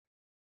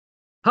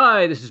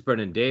Hi, this is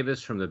Brendan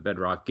Davis from the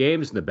Bedrock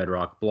Games and the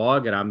Bedrock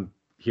blog, and I'm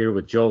here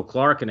with Joel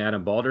Clark and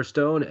Adam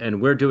Balderstone,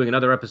 and we're doing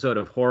another episode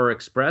of Horror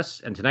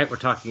Express. And tonight we're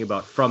talking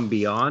about From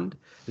Beyond.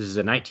 This is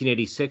a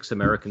 1986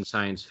 American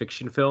science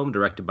fiction film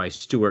directed by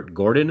Stuart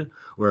Gordon,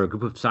 where a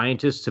group of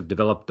scientists have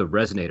developed the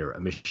Resonator, a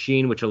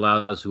machine which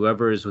allows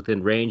whoever is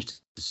within range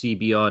to see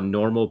beyond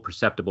normal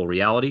perceptible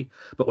reality.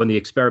 But when the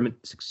experiment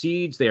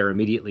succeeds, they are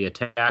immediately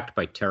attacked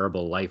by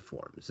terrible life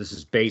forms. This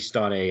is based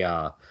on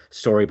a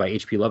story by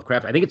H.P.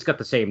 Lovecraft. I think it's got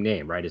the same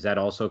name, right? Is that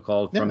also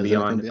called Yeah, From is that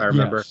Beyond, from if I Beyond?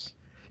 remember? Yes.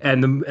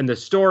 And the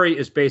story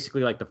is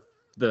basically like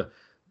the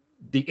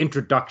the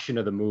introduction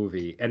of the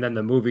movie, and then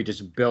the movie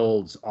just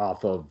builds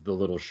off of the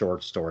little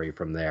short story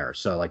from there.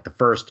 So like the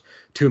first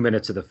 2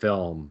 minutes of the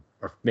film,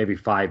 or maybe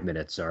 5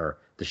 minutes, are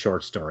the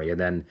short story, and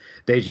then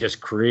they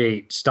just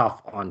create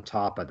stuff on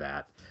top of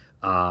that.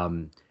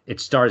 It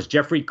stars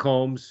Jeffrey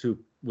Combs, who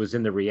was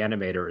in The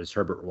Reanimator as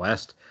Herbert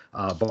West,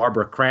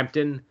 Barbara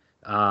Crampton,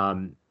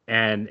 and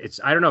it's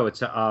I don't know.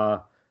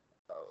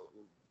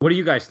 What do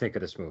you guys think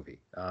of this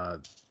movie?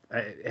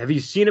 Have you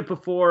seen it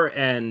before?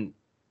 And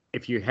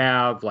if you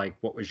have, like,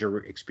 what was your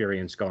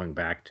experience going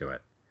back to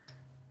it?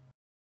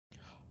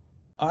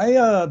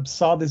 I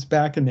saw this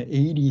back in the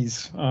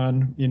 80s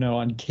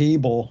on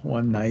cable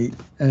one night,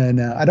 and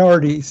I'd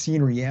already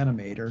seen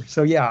Reanimator.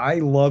 So yeah, I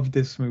loved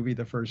this movie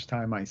the first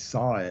time I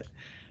saw it.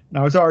 And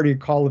I was already a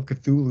Call of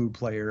Cthulhu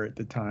player at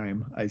the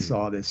time I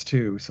saw this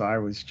too, so I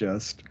was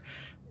just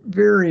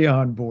very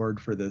on board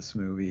for this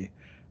movie.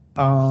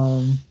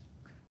 Um,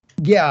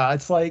 yeah,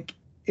 it's like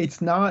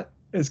it's not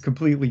as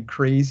completely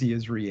crazy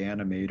as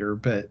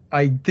Reanimator, but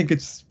I think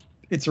it's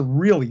a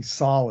really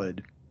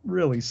solid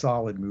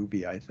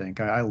movie. I think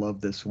I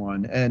love this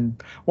one,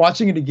 and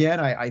watching it again,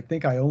 I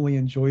think I only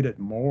enjoyed it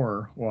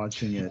more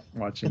watching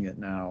it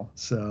now.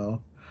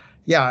 So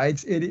yeah,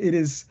 it's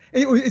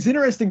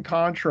interesting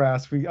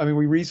contrast. We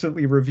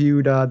recently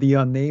reviewed The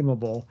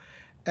Unnameable,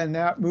 and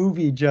that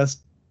movie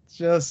just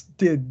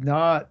did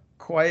not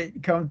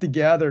quite come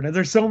together. And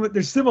there's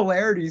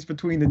similarities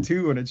between the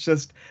two, and it's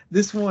just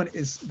this one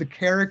is the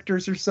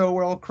characters are so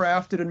well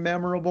crafted and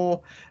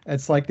memorable.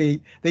 It's like they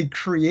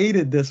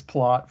created this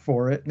plot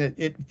for it, and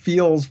it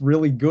feels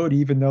really good,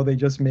 even though they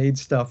just made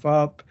stuff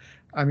up.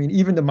 I mean,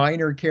 even the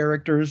minor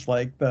characters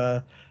like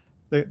the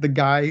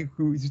guy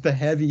who's the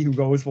heavy who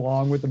goes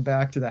along with them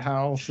back to the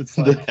house. It's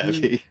The like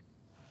heavy.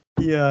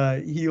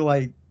 he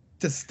like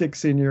just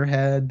sticks in your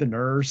head. The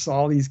nurse,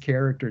 all these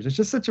characters. It's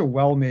just such a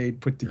well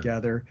made, put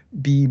together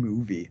B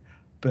movie.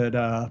 But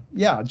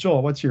yeah,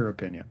 Joel, what's your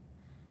opinion?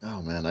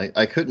 Oh man,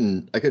 I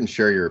couldn't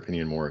share your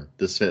opinion more.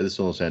 This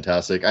one was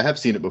fantastic. I have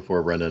seen it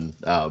before, Brendan.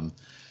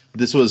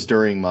 This was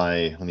during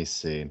my let me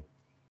see.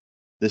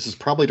 This is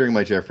probably during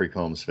my Jeffrey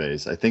Combs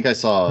phase. I think I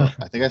saw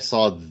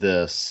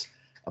this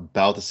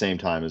about the same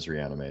time as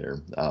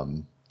Reanimator.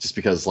 Just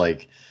because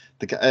like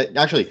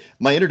actually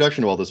my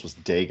introduction to all this was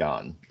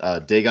Dagon.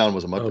 Dagon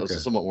was was Okay. a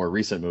somewhat more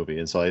recent movie,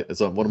 and so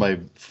one of my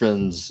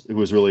friends who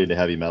was really into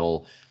heavy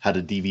metal had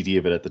a DVD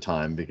of it at the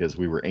time because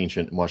we were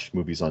ancient and watched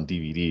movies on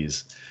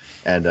DVDs,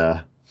 and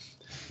that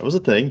was a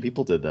thing.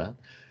 People did that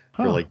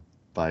for Huh. like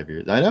 5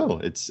 years. I know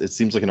it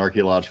seems like an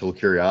archaeological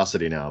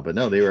curiosity now, but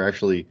no,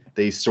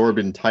 they stored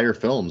entire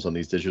films on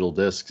these digital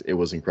discs. It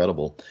was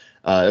incredible,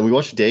 and we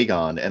watched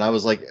Dagon, and I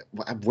was like,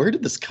 where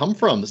did this come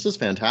from? This is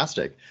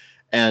fantastic.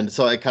 And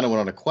so I kind of went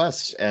on a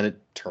quest, and it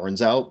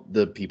turns out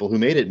the people who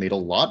made a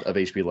lot of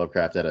H.P.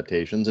 Lovecraft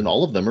adaptations, and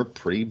all of them are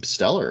pretty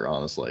stellar,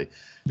 honestly.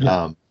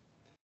 Yeah. Um,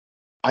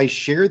 I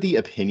share the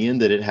opinion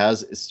that it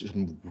has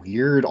some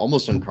weird,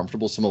 almost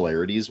uncomfortable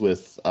similarities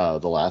with the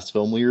last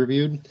film we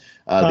reviewed,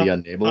 The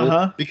Unnameable,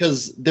 Uh-huh.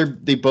 because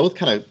they both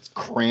kind of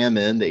cram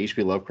in the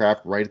H.P.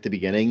 Lovecraft right at the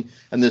beginning,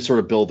 and then sort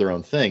of build their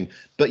own thing.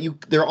 But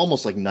they're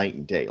almost like night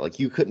and day. Like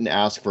you couldn't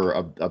ask for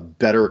a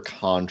better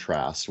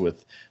contrast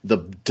with the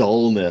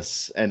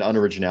dullness and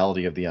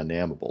unoriginality of The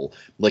Unnameable.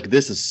 Like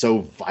this is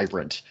so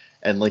vibrant.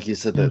 And like you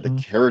said, the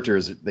Mhm.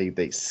 characters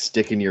they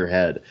stick in your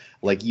head.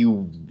 Like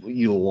you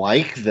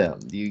like them.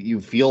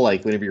 You feel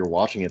like whenever you're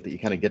watching it that you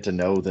kind of get to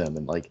know them,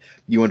 and like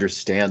you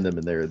understand them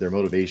and their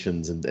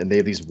motivations, and they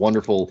have these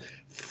wonderful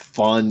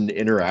fun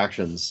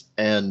interactions.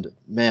 And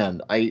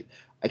man, I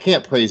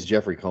can't praise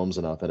Jeffrey Combs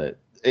enough in it.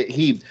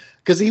 He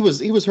because he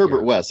was Herbert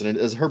Yeah. West, and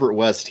as Herbert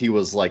West he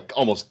was like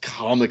almost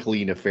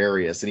comically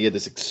nefarious, and he had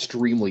this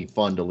extremely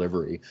fun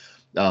delivery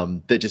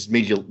that just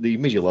made you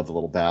love the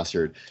little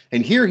bastard.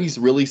 And here he's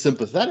really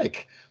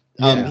sympathetic.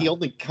 He Yeah.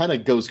 only kind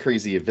of goes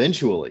crazy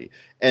eventually,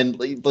 and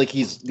like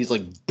he's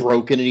like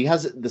broken, and he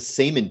has the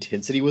same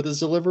intensity with his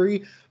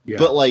delivery, Yeah.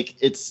 but like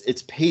it's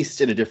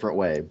paced in a different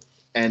way.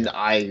 And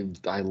Yeah.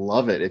 I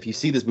love it. If you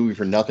see this movie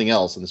for nothing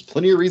else, and there's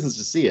plenty of reasons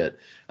to see it,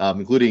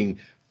 including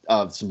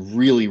some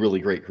really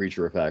great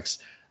creature effects,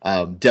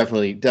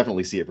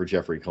 definitely see it for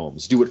Jeffrey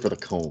Combs. Do it for the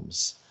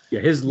Combs. Yeah.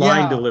 His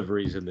line Yeah.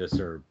 deliveries in this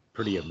are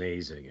pretty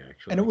amazing, And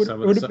actually. Some it of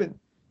would have some, been.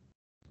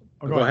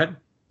 Oh, go Go ahead. ahead.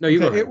 No, you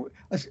go ahead.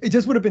 It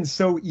just would have been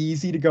so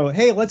easy to go,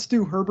 hey, let's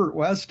do Herbert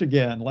West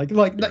again.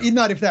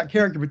 Not if that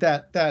character,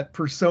 but that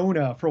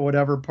persona for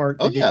whatever part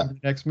they get in the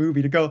next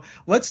movie to go,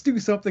 let's do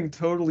something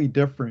totally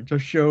different.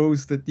 Just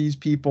shows that these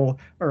people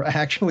are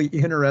actually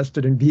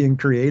interested in being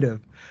creative.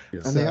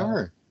 Yes. And they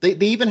are. They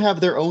even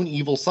have their own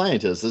evil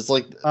scientists. It's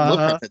like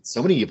Lovecraft had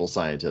so many evil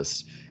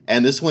scientists,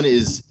 and this one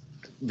is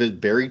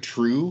very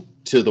true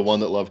to the one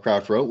that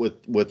Lovecraft wrote,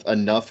 with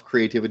enough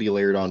creativity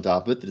layered on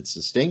top of it that it's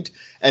distinct,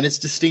 and it's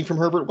distinct from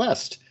Herbert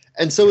West,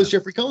 and so is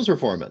Jeffrey Combs'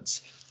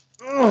 performance.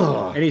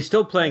 Ugh. And he's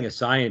still playing a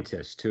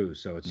scientist too,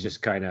 so it's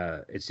just kind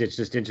of it's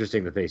just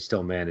interesting that they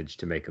still managed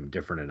to make him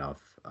different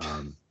enough.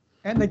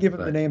 And they give him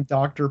the name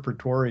Dr.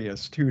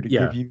 Pretorius too, to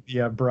give you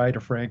the Bride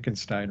of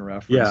Frankenstein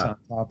reference on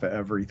top of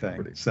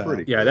everything.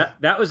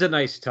 That was a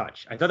nice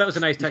touch. I thought that was a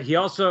nice touch. He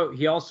also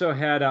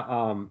had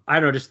I don't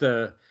know, just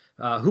the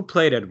who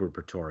played Edward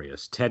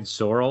Pretorius? Ted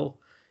Sorrell.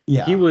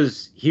 Yeah, he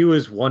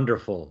was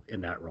wonderful in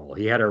that role.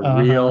 He had a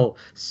real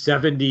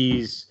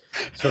 70s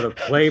sort of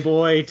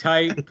playboy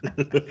type,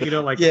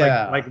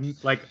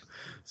 like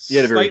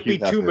slightly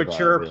too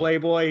mature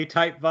playboy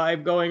type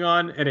vibe going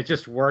on, and it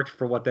just worked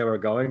for what they were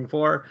going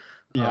for.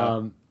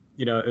 I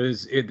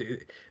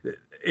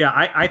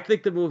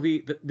think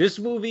this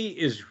movie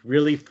is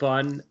really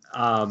fun.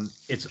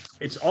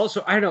 It's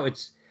also, I don't know,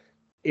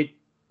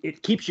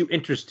 it keeps you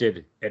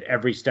interested at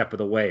every step of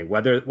the way,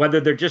 whether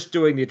they're just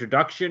doing the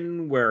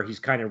introduction where he's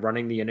kind of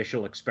running the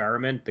initial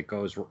experiment that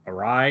goes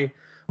awry,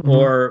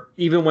 or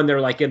even when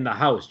they're like in the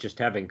house just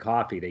having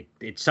coffee,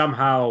 it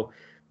somehow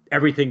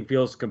everything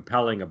feels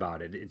compelling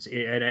about it.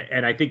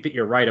 And I think that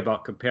you're right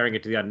about comparing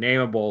it to The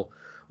Unnameable,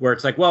 where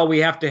it's like, well, we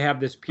have to have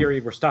this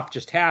period where stuff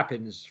just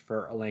happens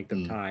for a length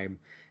of time.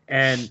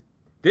 And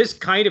this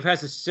kind of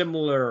has a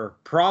similar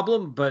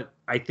problem, but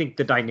I think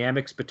the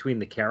dynamics between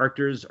the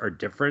characters are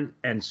different.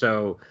 And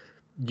so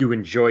you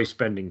enjoy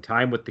spending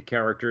time with the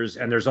characters.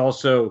 And there's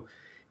also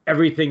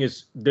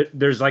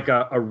there's like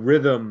a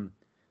rhythm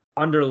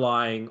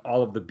underlying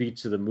all of the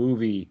beats of the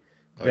movie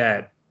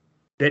that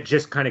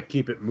just kind of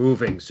keep it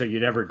moving, so you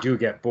never do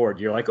get bored.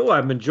 You're like, oh,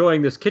 I'm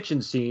enjoying this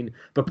kitchen scene,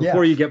 but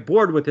before you get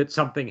bored with it,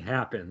 something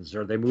happens,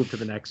 or they move to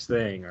the next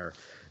thing, or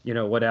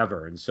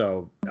whatever. And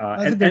so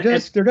they're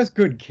just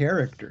good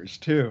characters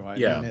too. I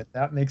mean,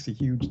 that makes a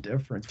huge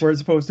difference. Whereas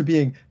opposed to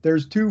being,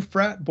 there's two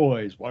frat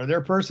boys. What are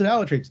their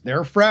personality traits?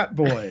 They're frat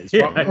boys.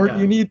 What more do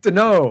you need to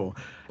know?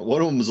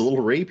 One of them was a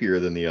little rapier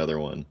than the other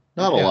one.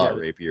 Not a lot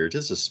rapier,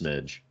 just a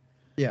smidge.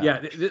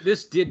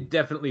 This did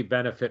definitely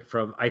benefit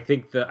from, I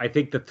think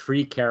the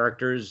three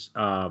characters,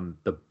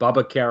 the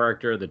Bubba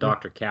character, the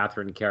Dr.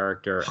 Catherine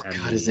character, and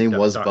his name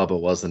was Bubba,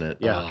 wasn't it?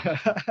 Yeah,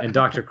 and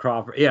Dr.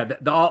 Crawford.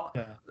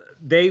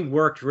 They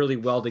worked really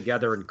well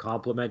together and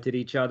complemented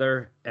each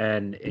other.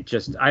 And it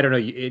just, I don't know,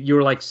 you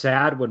were like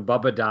sad when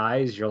Bubba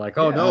dies. You're like,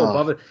 oh no,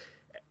 Bubba.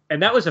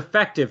 And that was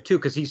effective too,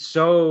 because he's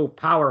so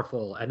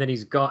powerful, and then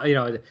he's gone,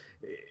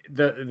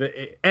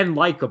 and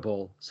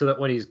likable, so that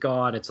when he's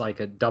gone, it's like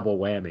a double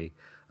whammy.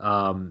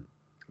 The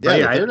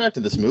third act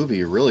of this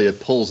movie really, it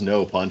pulls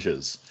no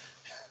punches.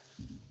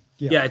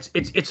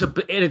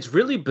 It's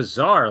really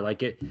bizarre.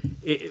 Like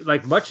it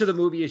like much of the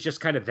movie is just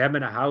kind of them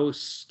in a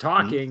house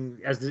talking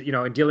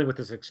and dealing with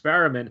this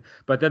experiment.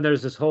 But then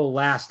there's this whole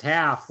last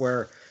half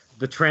where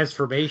the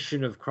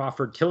transformation of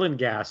Crawford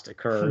Tillinghast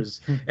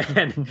occurs,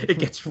 and it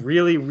gets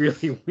really,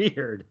 really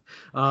weird.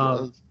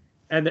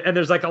 And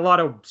there's like a lot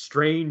of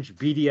strange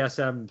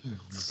BDSM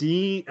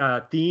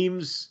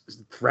themes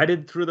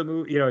threaded through the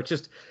movie. It's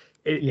just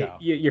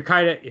you're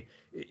kind of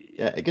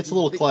it gets a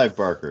little Clive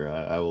Barker.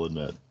 I will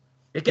admit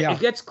it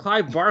gets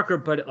Clive Barker,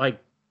 but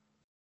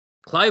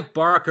Clive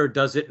Barker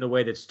does it in a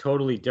way that's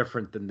totally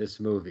different than this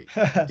movie.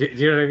 Do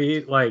you know what I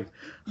mean? Like,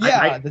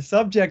 the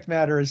subject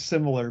matter is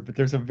similar, but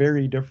there's a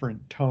very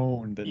different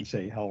tone than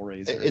say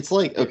Hellraiser. It's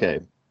like,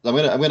 okay, I'm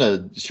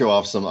gonna show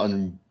off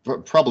some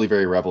probably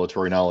very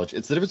revelatory knowledge.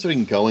 It's the difference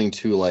between going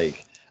to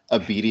like a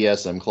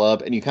BDSM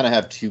club and you kind of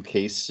have two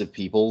cases of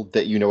people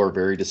that are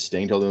very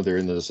distinct, although they're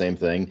into the same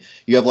thing.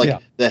 You have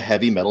like the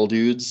heavy metal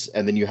dudes,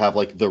 and then you have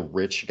like the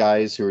rich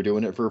guys who are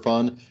doing it for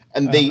fun,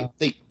 and they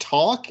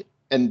talk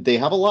and they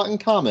have a lot in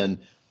common,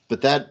 but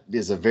that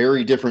is a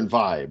very different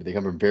vibe. They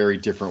come from very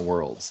different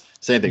worlds.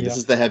 Same thing. This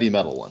is the heavy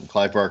metal one.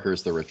 Clive Barker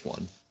is the rich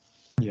one.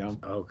 Yeah.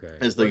 Okay.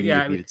 As though you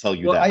need me to tell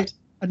you that.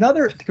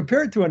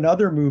 Compared to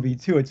another movie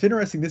too, it's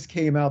interesting. This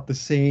came out the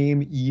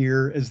same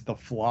year as The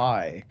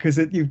Fly, because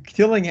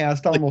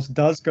Tillinghast almost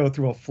does go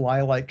through a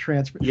fly-like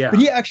transfer. Yeah. But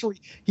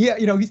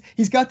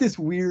he's got this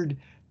weird,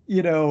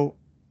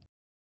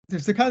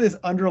 there's kind of this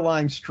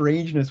underlying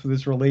strangeness with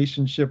his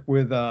relationship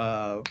with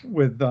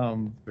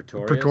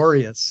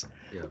Pretorius.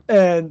 Yeah.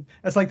 And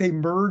it's like they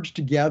merged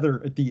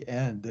together at the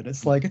end, and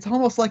it's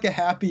almost like a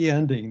happy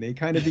ending. They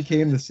kind of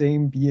became the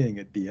same being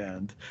at the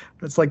end.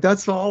 It's like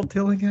that's all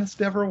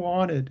Tillinghast ever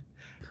wanted.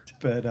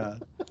 But I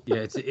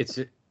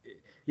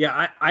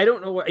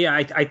don't know what.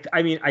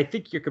 I mean, I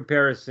think your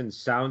comparison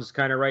sounds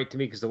kind of right to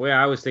me, because the way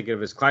I was thinking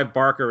of it is Clive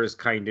Barker is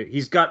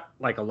he's got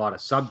like a lot of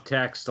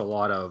subtext, a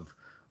lot of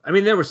I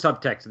mean, there was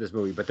subtext to this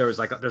movie, but there's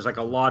like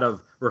a lot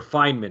of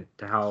refinement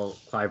to how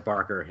Clive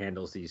Barker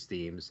handles these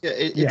themes.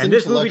 Yeah, and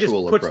this movie just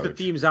puts the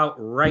themes out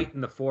right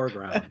in the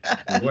foreground,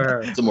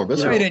 where it's a more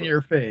visceral. Right in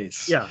your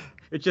face. Yeah,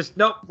 it's just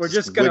nope. We're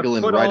just gonna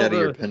put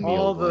right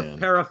all the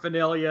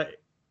paraphernalia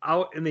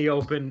out in the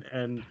open,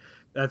 and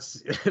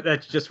that's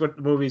just what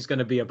the movie's going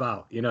to be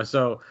about,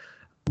 So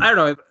I don't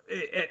know,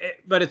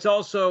 but it's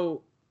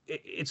also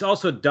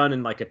done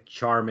in like a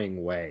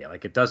charming way.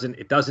 Like it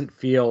doesn't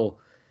feel.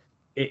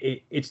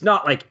 It's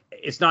not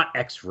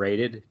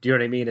X-rated. Do you know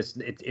what I mean? It's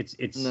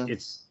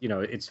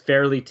it's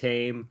fairly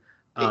tame.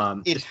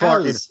 It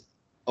has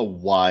a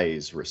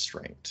wise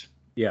restraint.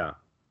 Yeah.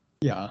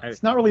 Yeah,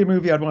 it's not really a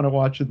movie I'd want to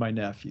watch with my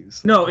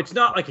nephews. No, it's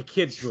not like a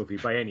kid's movie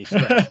by any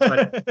stretch.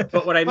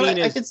 But what I mean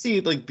is, I could see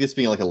like this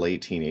being like a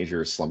late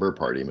teenager slumber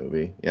party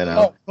movie.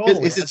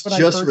 Totally. It's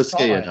just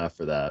risque enough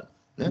for that.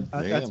 Yeah,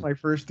 that's my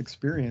first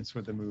experience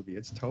with the movie.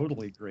 It's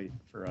totally great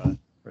for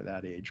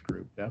that age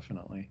group,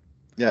 definitely.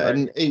 Yeah,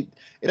 and it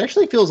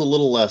actually feels a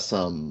little less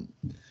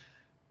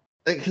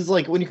because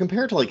like when you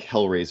compare it to like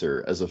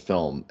Hellraiser as a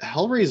film,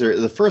 Hellraiser,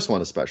 the first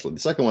one especially, the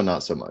second one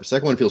not so much. The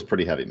second one feels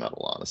pretty heavy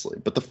metal, honestly,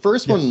 but the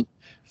first one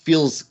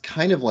feels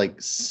kind of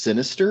like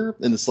sinister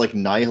in this like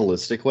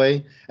nihilistic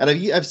way. And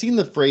I've seen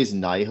the phrase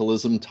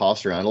nihilism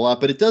tossed around a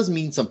lot, but it does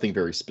mean something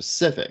very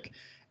specific.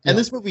 And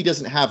this movie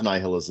doesn't have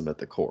nihilism at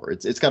the core.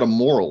 It's got a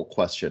moral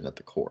question at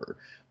the core,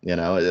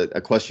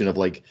 a question of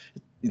like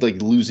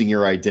losing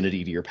your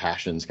identity to your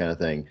passions kind of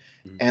thing.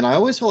 And I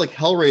always felt like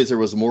Hellraiser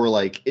was more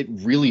like, it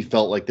really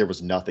felt like there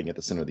was nothing at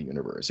the center of the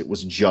universe. It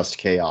was just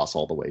chaos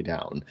all the way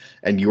down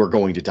and you are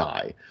going to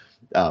die.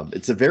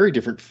 It's a very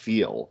different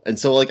feel. And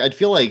so like, I'd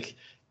feel like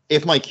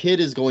if my kid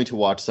is going to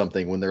watch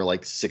something when they're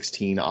like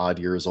 16 odd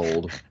years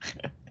old,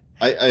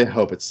 I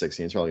hope it's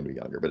 16. It's probably gonna be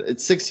younger, but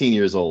it's 16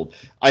 years old.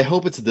 I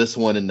hope it's this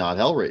one and not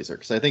Hellraiser,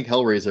 because I think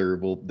Hellraiser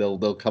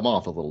they'll come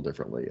off a little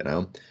differently.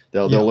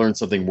 They'll learn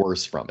something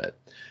worse from it.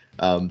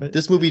 But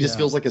this movie just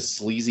feels like a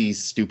sleazy,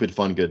 stupid,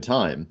 fun, good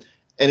time,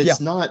 and it's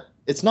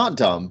not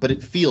dumb, but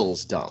it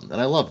feels dumb, and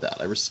I love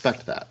that. I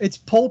respect that. It's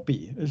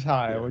pulpy, is how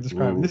I would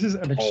describe it. This is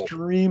an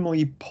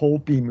extremely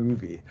pulpy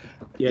movie.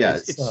 Yeah,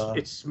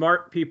 it's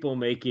smart people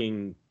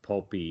making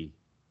pulpy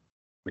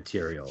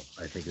material,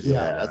 I think.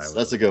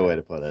 That's a good way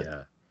to put it.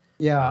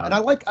 Yeah, and I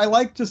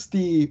like just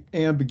the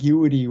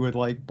ambiguity with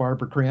like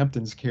Barbara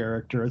Crampton's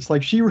character. It's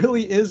like she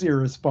really is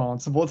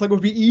irresponsible. It's like it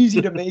would be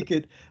easy to make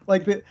it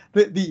like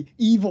the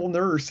evil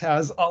nurse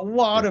has a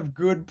lot of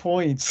good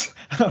points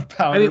about.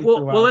 I mean,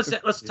 let's.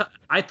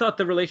 I thought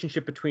the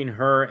relationship between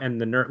her and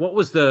the nurse. What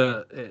was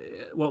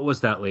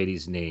that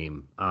lady's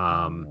name?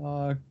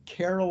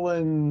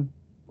 Carolyn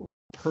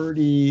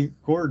Purdy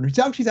Gordon.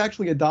 She's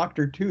actually a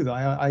doctor too, though.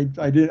 I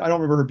don't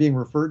remember her being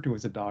referred to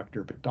as a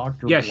doctor, but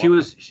Doctor. Yeah, she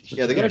was.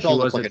 Yeah, they got to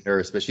look like a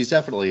nurse, but she's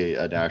definitely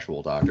an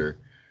actual doctor.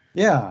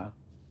 Yeah.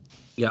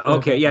 Yeah.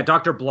 Okay. Yeah,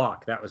 Dr.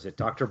 Block. That was it.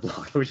 Dr.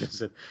 Block, which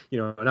is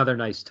another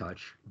nice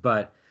touch.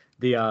 But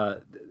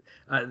their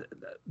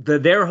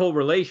whole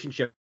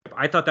relationship,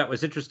 I thought that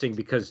was interesting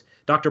because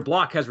Dr.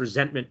 Block has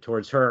resentment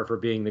towards her for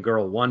being the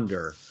girl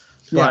wonder.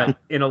 But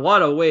in a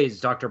lot of ways,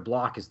 Dr.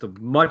 Block is the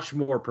much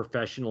more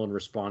professional and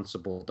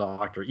responsible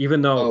doctor,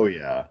 even though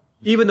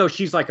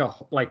she's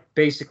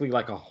basically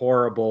like a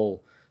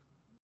horrible,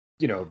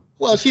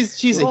 Well,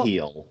 she's a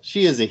heel.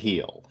 She is a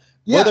heel.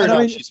 Whether or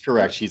not she's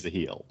correct, she's a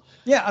heel.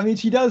 Yeah, I mean,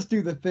 she does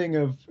do the thing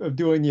of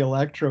doing the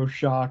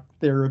electroshock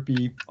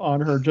therapy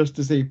on her just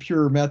as a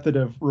pure method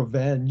of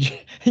revenge.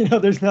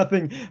 There's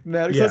nothing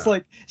medical. Yeah. It's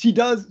like she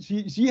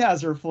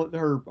has her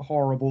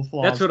horrible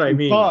flaws. That's what I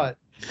mean. But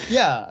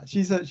yeah,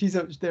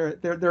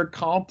 they're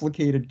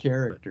complicated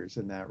characters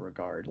in that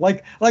regard.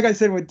 Like I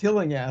said when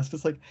Tillinghast,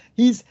 it's like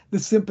he's the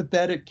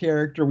sympathetic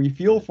character we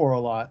feel for a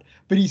lot,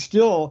 but he's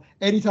still,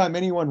 anytime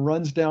anyone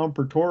runs down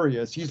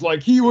Pretorius, he's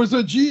like he's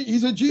a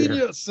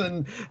genius,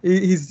 and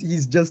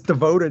he's just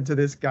devoted to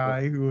this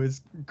guy who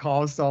has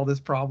caused all this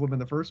problem in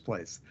the first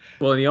place.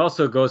 Well, and he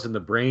also goes in the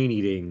brain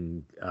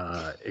eating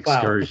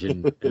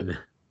excursion. Wow.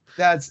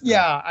 That's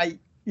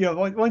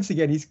once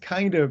again, he's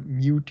kind of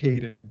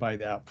mutated by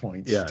that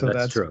point. Yeah, so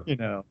that's true.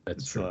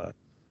 That's true.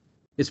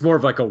 It's more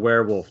of like a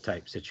werewolf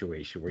type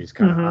situation where he's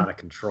kind of out of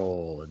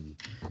control, and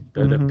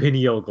the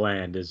pineal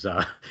gland is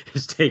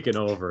taken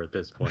over at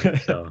this point.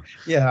 So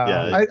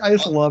I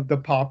just love the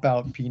pop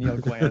out pineal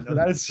gland.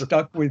 That has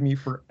stuck with me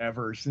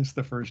forever since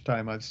the first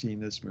time I've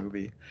seen this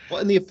movie. Well,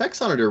 and the effects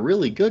on it are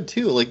really good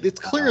too. Like it's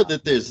clear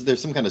that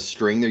there's some kind of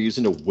string they're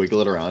using to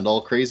wiggle it around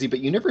all crazy, but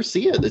you never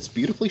see it. It's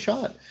beautifully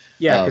shot.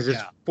 Yeah, because his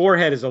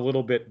forehead is a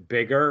little bit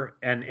bigger,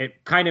 and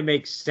it kind of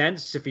makes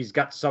sense if he's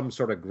got some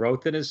sort of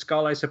growth in his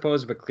skull, I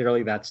suppose. But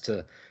clearly, that's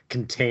to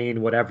contain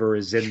whatever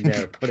is in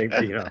there.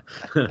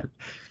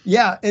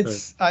 Yeah,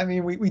 it's. I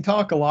mean, we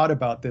talk a lot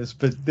about this,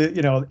 but the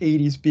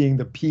 80s being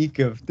the peak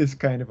of this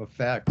kind of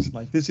effects.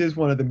 Like this is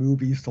one of the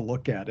movies to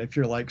look at if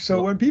you're like.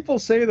 So when people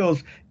say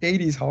those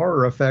 80s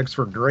horror effects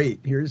were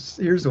great,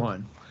 here's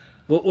one.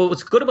 Well,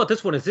 what's good about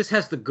this one is this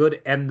has the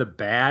good and the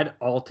bad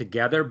all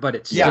together, but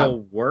it still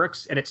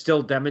works, and it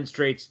still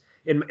demonstrates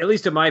at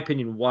least in my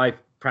opinion, why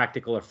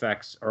practical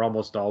effects are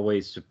almost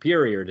always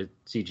superior to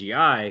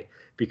CGI,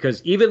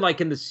 because even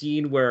like in the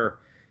scene where,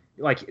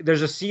 like,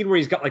 there's a scene where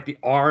he's got like the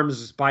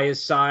arms by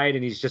his side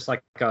and he's just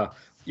like where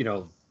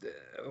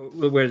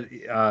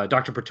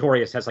Dr.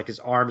 Pretorius has like his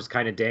arms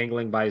kind of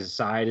dangling by his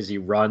side as he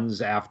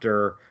runs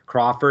after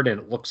Crawford,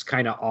 and it looks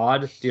kind of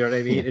odd. Do you know what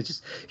I mean? It's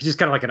just, he's just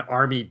kind of like an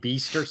army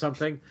beast or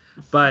something.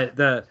 But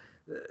the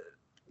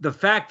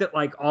fact that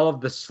like all of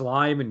the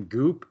slime and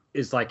goop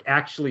is like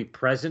actually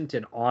present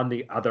and on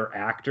the other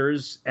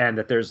actors, and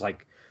that there's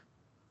like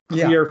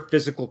clear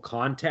physical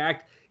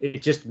contact,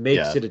 it just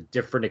makes it a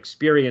different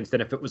experience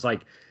than if it was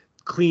like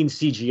clean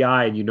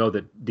CGI and you know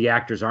that the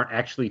actors aren't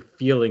actually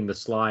feeling the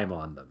slime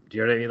on them. Do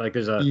you know what I mean? Like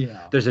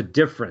there's a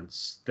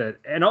difference that,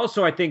 and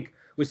also I think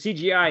with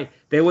CGI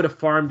they would have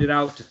farmed it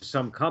out to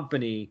some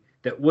company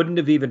that wouldn't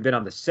have even been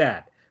on the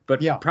set.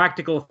 But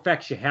practical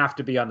effects, you have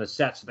to be on the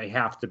set, so they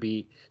have to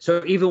be.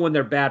 So even when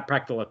they're bad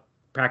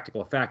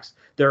practical effects,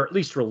 they're at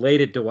least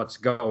related to what's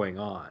going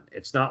on.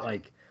 It's not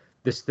like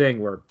this thing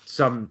where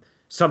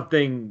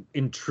something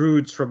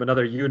intrudes from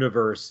another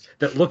universe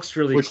that looks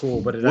really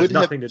cool, but it has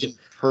nothing to do.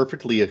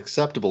 Perfectly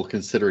acceptable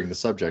considering the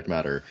subject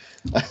matter.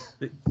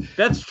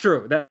 That's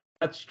true.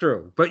 That's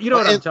true. But you know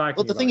what I'm talking about.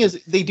 Well, the thing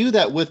is, they do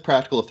that with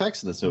practical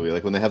effects in this movie.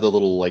 Like when they have the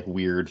little like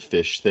weird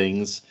fish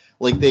things,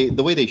 like the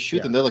way they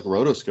shoot them, they're like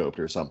rotoscoped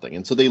or something,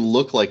 and so they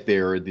look like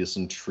they're this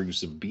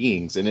intrusive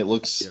beings, and it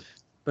looks.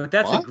 But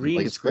that's a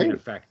green screen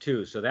effect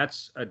too. So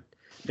that's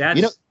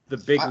the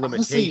big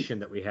limitation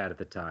that we had at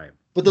the time.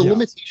 But the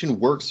limitation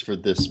works for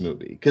this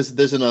movie because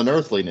there's an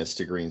unearthliness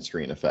to green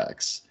screen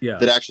effects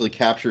that actually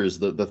captures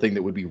the thing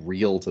that would be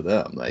real to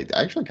them. I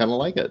actually kind of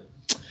like it.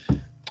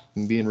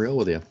 I'm being real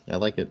with you. I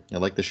like it. I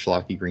like the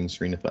schlocky green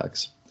screen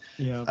effects.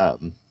 Yeah.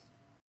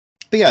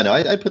 But yeah, no,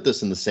 I put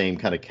this in the same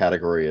kind of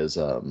category as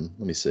let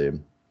me see.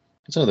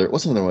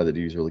 What's another one that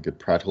use really good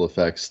practical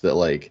effects that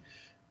like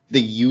they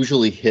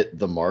usually hit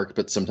the mark,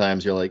 but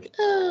sometimes you're like,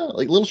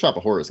 like Little Shop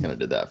of Horrors kind of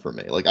did that for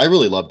me. Like I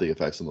really love the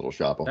effects in Little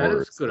Shop of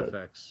Horrors. That's good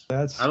effects.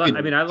 That's I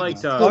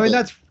liked.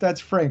 That's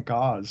Frank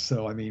Oz.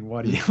 So I mean,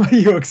 what do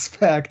you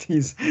expect? He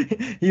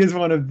is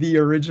one of the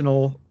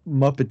original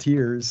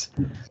Muppeteers.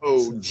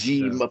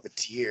 OG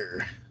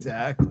Muppeteer.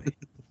 Exactly.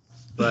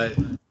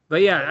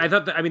 But yeah, I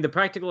thought the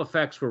practical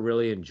effects were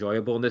really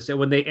enjoyable in this, and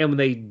when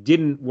they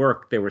didn't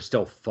work, they were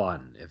still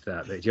fun. If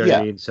that, do you know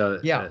what I mean? So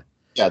the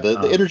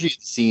energy of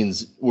the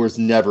scenes was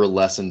never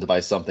lessened by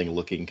something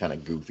looking kind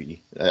of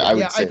goofy. I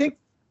would say.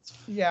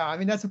 I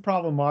mean, that's a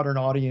problem modern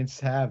audiences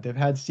have. They've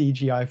had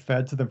CGI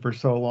fed to them for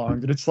so long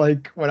that it's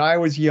like when I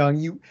was young,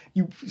 you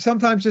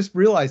sometimes just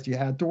realized you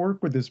had to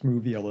work with this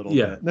movie a little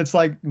bit. And it's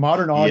like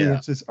modern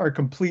audiences are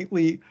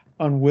completely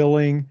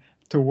unwilling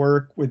to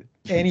work with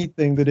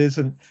anything that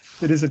isn't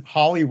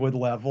Hollywood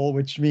level,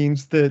 which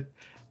means that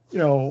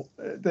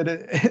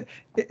that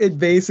it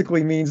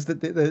basically means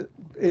that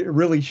it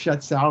really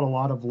shuts out a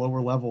lot of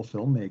lower level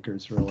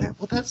filmmakers, really.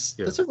 Well, that's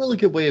a really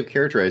good way of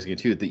characterizing it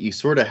too, that you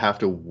sort of have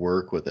to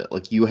work with it.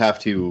 Like you have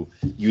to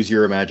use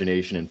your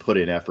imagination and put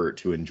in effort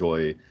to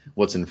enjoy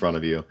what's in front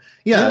of you.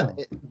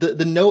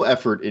 The no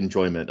effort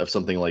enjoyment of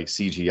something like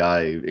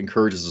CGI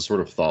encourages a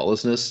sort of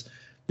thoughtlessness.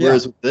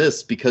 Whereas with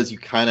this, because you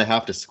kind of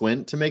have to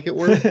squint to make it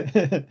work,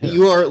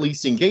 you are at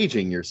least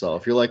engaging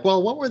yourself. You're like,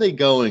 well, what were they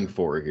going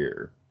for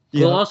here?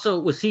 Well, also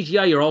with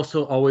CGI, you're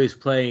also always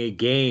playing a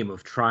game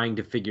of trying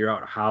to figure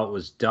out how it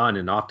was done,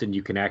 and often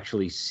you can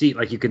actually see,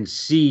 like you can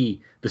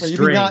see the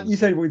strings. You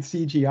said with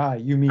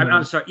CGI, you mean?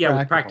 I'm sorry. Yeah,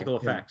 with practical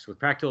effects. With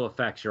practical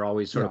effects, you're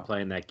always sort of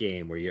playing that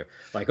game where you're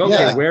like,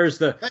 okay, where's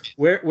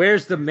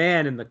the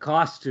man in the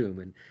costume,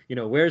 and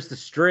where's the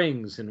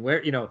strings, and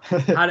where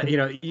how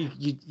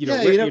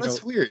do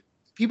that's weird.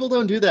 People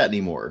don't do that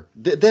anymore.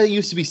 That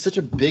used to be such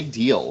a big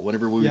deal.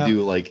 Whenever we would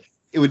do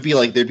it would be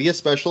like there'd be a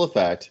special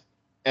effect.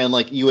 And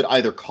like you would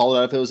either call it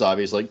out if it was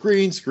obvious, like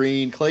green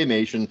screen,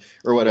 claymation,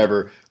 or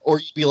whatever, or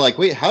you'd be like,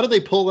 "Wait, how did they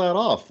pull that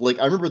off?" Like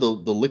I remember the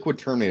Liquid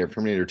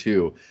Terminator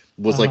 2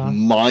 was like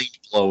mind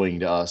blowing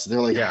to us. They're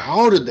like,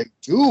 "How did they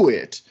do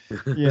it?"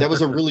 That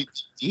was a really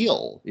big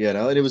deal,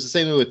 And it was the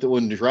same with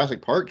when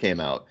Jurassic Park came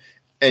out,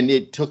 and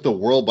it took the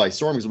world by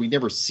storm because we'd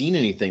never seen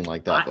anything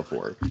like that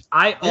before.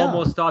 I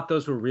almost thought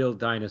those were real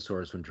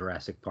dinosaurs when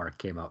Jurassic Park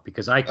came out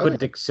because I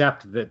couldn't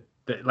accept that.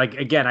 Like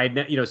again,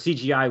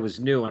 CGI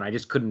was new, and I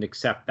just couldn't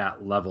accept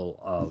that level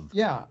of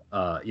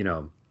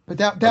But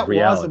that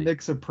was a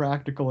mix of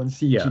practical and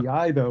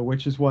CGI though,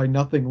 which is why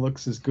nothing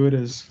looks as good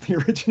as the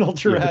original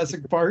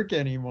Jurassic Park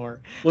anymore.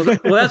 Well,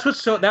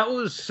 that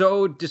was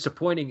so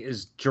disappointing.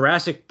 Is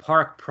Jurassic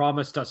Park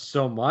promised us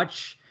so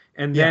much,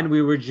 and then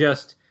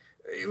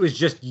it was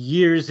just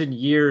years and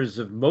years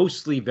of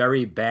mostly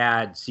very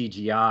bad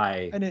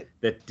CGI, and it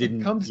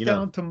didn't. It comes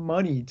down to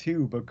money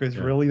too, because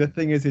really the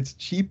thing is, it's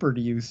cheaper to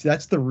use.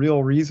 That's the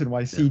real reason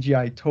why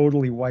CGI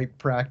totally wiped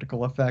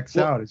practical effects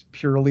out. Is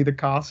purely the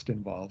cost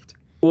involved.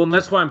 Well, and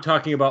that's why I'm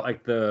talking about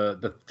like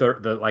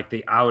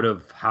the out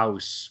of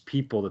house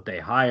people that they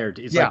hired.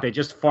 It's like they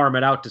just farm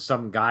it out to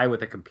some guy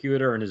with a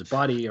computer and his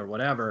buddy or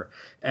whatever,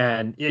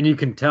 and you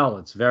can tell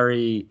it's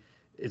very.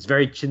 it's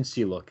very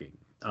chintzy looking.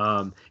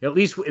 At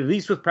least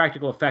with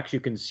practical effects, you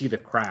can see the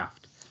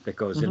craft that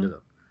goes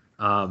into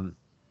them.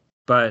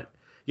 But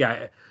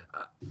yeah,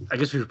 I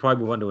guess we should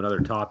probably move on to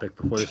another topic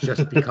before this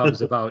just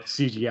becomes about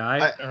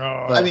CGI.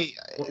 I mean,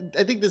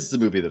 I think this is a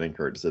movie that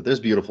encourages it. There's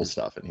beautiful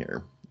stuff in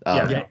here.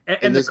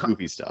 And there's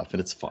goofy stuff, and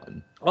it's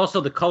fun.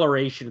 Also, the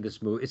coloration of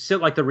this movie, it's still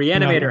like the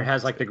Reanimator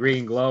has like the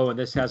green glow, and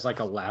this has like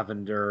a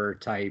lavender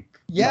type.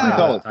 Yeah, we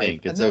call it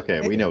pink. It's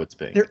okay. We know it's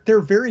pink.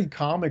 They're very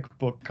comic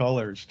book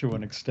colors to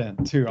an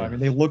extent too. I mean,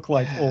 they look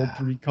like old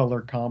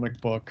 3-color comic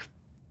book.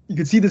 You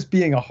could see this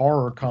being a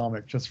horror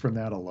comic just from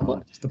that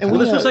alone.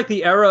 This was like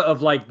the era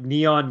of like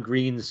neon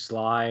green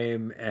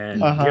slime and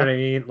you know what I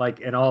mean,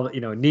 like, and all,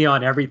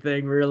 neon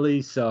everything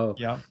really. So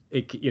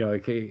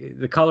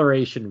the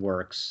coloration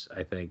works.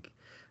 I think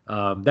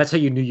that's how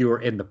you knew you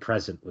were in the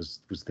present was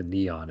the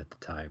neon at the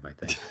time. I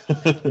think.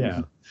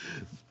 Yeah.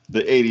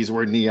 The 80s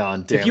were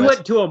neon. If you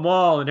went to a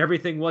mall and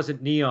everything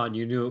wasn't neon,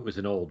 you knew it was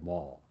an old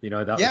mall.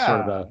 That was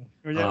sort of a.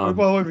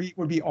 Well, it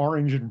would be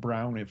orange and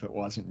brown if it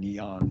wasn't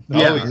neon.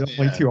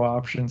 Only 2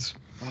 options.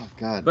 Oh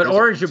God! But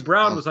orange and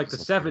brown was like the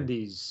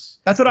 70s.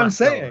 That's what I'm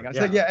saying. I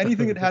said,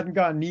 anything that hadn't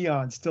gone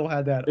neon still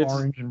had that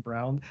orange and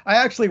brown. I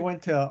actually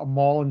went to a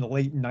mall in the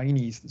late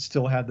 90s that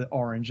still had the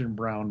orange and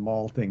brown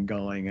mall thing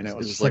going, and it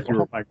was like you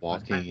were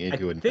walking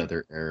into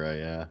another era.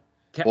 Yeah.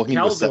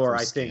 Caldor,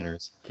 I think,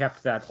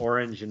 kept that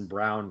orange and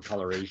brown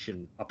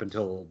coloration up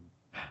until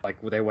like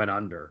they went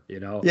under,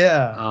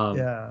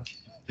 Yeah.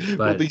 But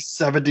we'll be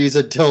 70s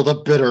until the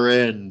bitter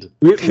end.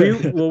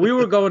 We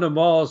were going to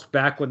malls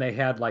back when they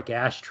had like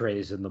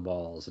ashtrays in the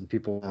malls and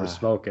people were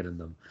smoking in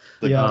them.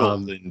 The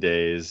golden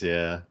days,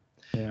 yeah.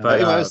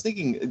 But I was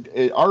thinking,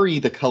 RE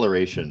the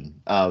coloration.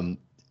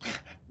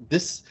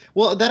 That's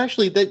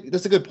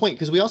a good point,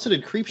 because we also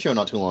did Creepshow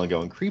not too long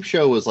ago, and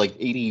Creepshow was like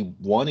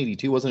 81,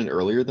 82, wasn't it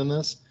earlier than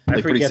this?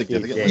 Like pretty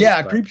significantly.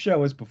 Yeah, Creepshow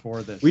was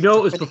before this. We know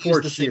it was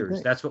before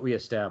Cheers. That's what we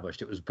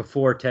established. It was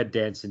before Ted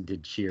Danson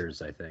did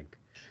Cheers, I think.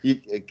 You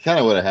kind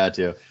of would have had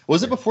to.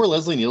 Was it before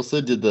Leslie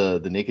Nielsen did the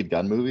Naked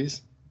Gun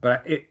movies?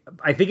 But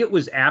I think it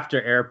was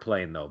after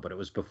Airplane though. But it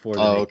was before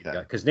the Naked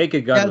Gun, because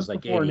Naked Gun was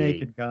like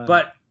 88.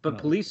 But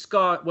Police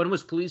Squad. When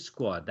was Police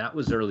Squad? That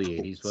was early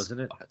 80s,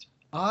 wasn't it?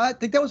 I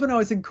think that was when I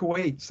was in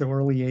Kuwait, so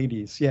early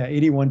 80s. Yeah,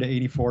 81 to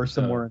 84,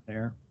 somewhere in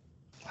there.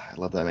 I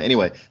love that, man.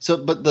 Anyway,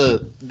 but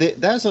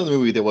that's another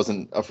movie that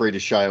wasn't afraid to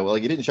shy away.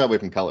 Like, it didn't shy away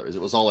from colors.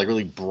 It was all like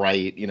really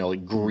bright,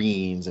 like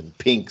greens and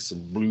pinks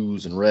and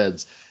blues and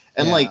reds,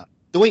 and like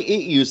the way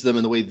it used them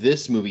and the way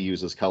this movie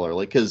uses color,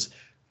 like, because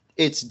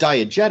it's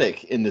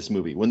diegetic in this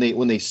movie. When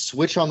they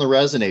switch on the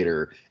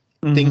resonator,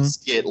 things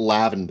get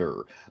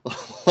lavender,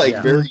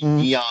 very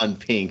neon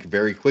pink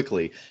very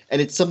quickly,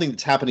 and it's something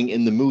that's happening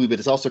in the movie, but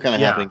it's also kind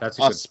of happening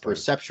to us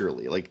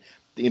perceptually. Like,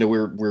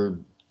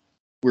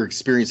 we're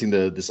experiencing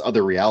this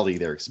other reality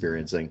they're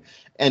experiencing,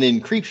 and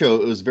in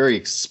Creepshow it was very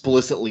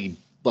explicitly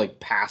like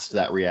past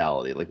that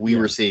reality. Like we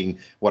were seeing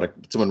what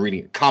someone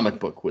reading a comic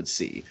book would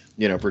see,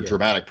 for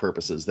dramatic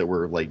purposes that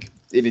were like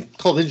it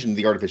called attention to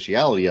the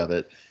artificiality of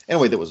it in a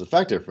way that was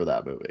effective for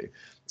that movie.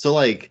 So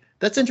like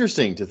that's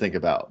interesting to think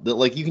about, that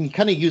like you can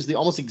kind of use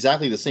almost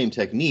exactly the same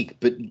technique,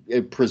 but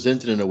it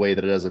presented in a way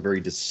that it has a very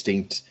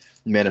distinct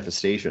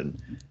manifestation.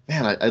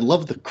 Man, I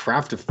love the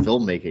craft of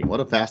filmmaking. What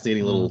a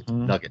fascinating little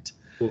nugget.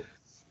 Well,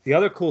 the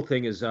other cool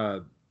thing is,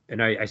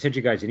 and I sent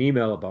you guys an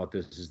email about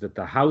this, is that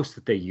the house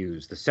that they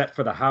use, the set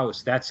for the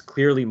house, that's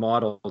clearly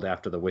modeled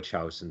after the witch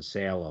house in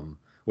Salem,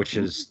 which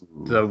is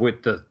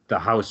the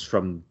house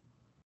from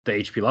the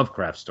H.P.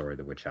 Lovecraft story,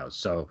 The Witch House.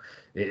 So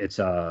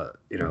it's I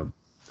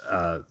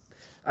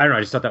don't know.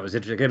 I just thought that was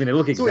interesting. I mean, they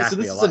look exactly alike. So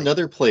this is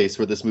another place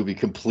where this movie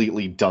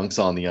completely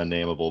dunks on the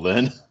unnameable.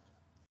 Then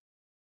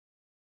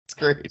it's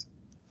great.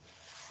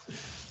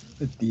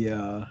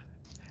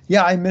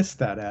 I missed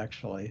that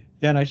actually.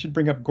 Yeah, and I should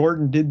bring up,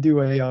 Gordon did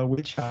do a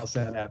Witch House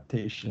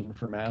adaptation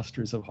for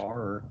Masters of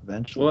Horror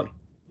eventually.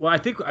 Well, I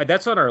think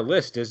that's on our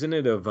list, isn't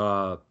it?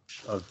 Of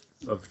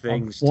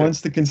things,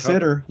 ones to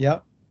consider.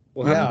 Yep.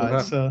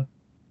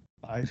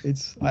 I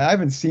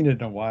haven't seen it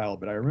in a while,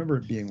 but I remember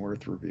it being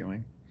worth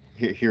reviewing.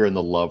 Here in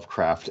the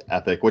Lovecraft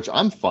epic, which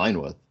I'm fine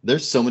with.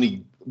 There's so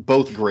many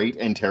both great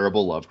and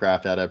terrible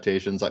Lovecraft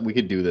adaptations. We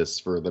could do this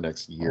for the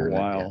next year. A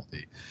while.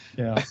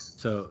 Yeah.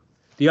 So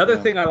the other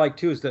thing I like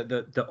too is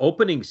the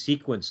opening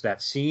sequence,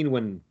 that scene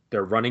when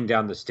they're running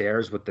down the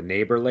stairs with the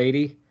neighbor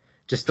lady.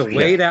 Just the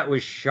way that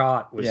was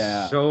shot was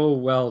so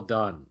well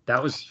done.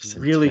 That was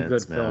really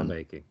good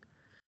filmmaking.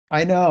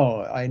 I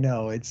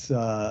know. It's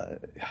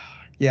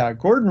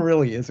Gordon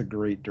really is a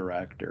great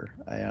director.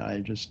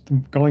 I just,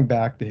 going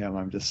back to him,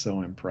 I'm just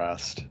so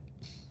impressed.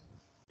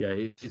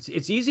 Yeah,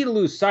 it's easy to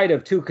lose sight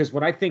of too, because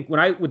when I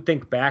would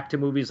think back to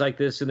movies like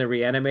this in The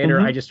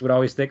Reanimator, I just would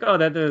always think, oh,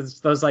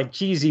 those like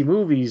cheesy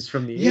movies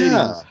from the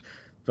 80s.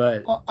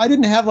 But I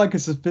didn't have like a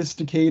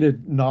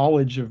sophisticated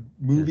knowledge of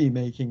movie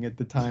making at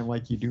the time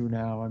like you do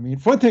now. I mean,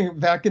 one thing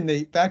back in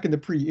the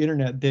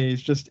pre-internet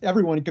days, just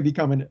everyone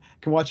can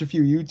watch a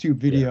few YouTube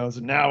videos,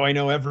 and now I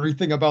know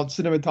everything about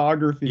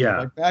cinematography.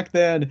 Yeah. Like back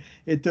then,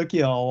 it took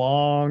you a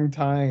long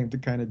time to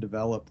kind of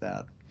develop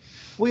that.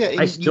 Well, yeah, and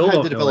I you still had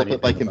don't to know develop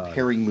it by anything about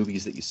comparing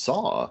movies that you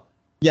saw.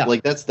 Yeah.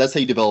 Like that's how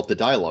you develop the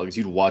dialogues.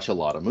 You'd watch a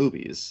lot of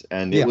movies,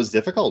 and Yeah. it was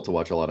difficult to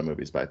watch a lot of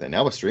movies back then.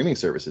 Now with streaming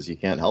services, you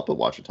can't help but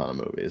watch a ton of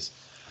movies.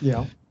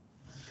 Yeah.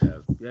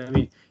 Yeah, I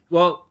mean,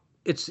 well,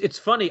 it's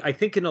funny. I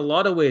think in a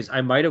lot of ways,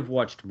 I might have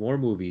watched more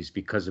movies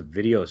because of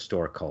video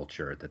store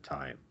culture at the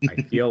time.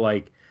 I feel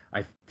like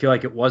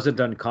it wasn't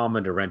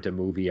uncommon to rent a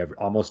movie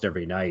almost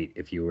every night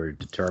if you were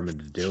determined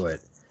to do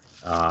it.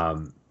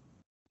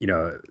 You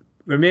know,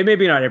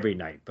 maybe not every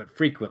night, but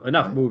frequent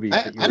enough movies.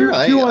 I don't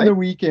know. Two on the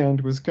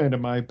weekend was kind of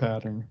my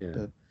pattern.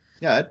 Yeah.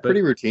 Yeah, I'd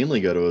pretty routinely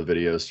go to a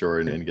video store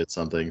and get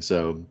something.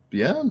 So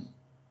yeah.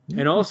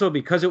 And also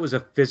because it was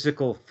a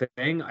physical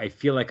thing, I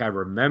feel like I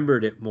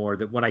remembered it more.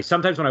 That when I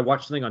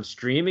watch something on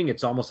streaming,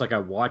 it's almost like I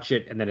watch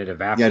it and then it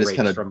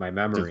evaporates from my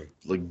memory.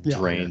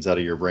 Drains out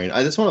of your brain.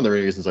 That's one of the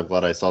reasons I'm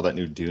glad I saw that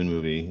new Dune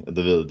movie,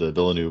 the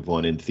Villeneuve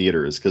one, in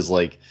theaters, because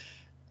like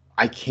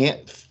I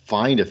can't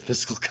find a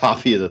physical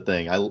copy of the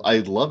thing. I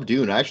love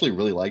Dune. I actually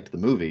really liked the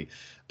movie,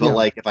 but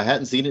like if I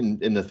hadn't seen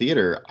it in the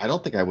theater, I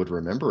don't think I would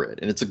remember it.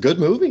 And it's a good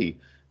movie.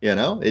 You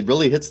know, it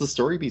really hits the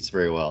story beats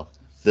very well.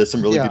 There's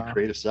some really good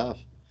creative stuff.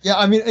 Yeah,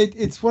 I mean,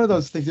 it's one of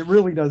those things. It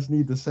really does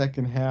need the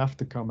second half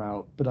to come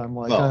out, but I'm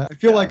like, I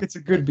feel like it's a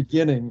good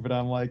beginning. But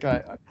I'm like,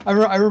 I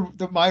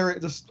remember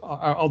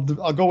I'll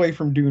go away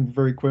from Dune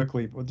very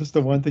quickly. But just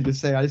the one thing to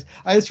say,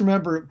 I just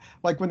remember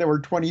like when there were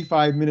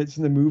 25 minutes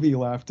in the movie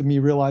left, and me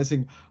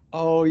realizing,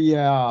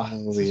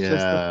 it's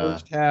just the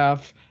first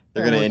half.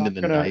 They're going to end in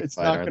the night fight. It's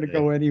not going to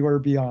go anywhere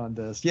beyond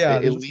this. Yeah,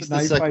 at least the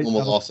second one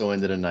will also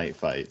end in a night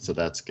fight, so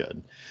that's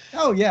good.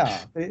 Oh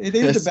yeah, they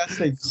did the best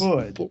they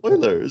could.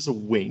 Spoilers,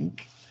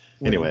 wink.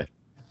 Anyway,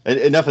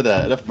 enough of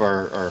that. Enough of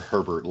our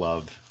Herbert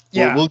love.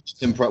 Yeah,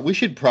 we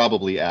should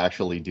probably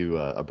actually do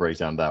a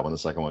breakdown of that when the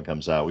second one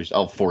comes out.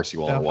 I'll force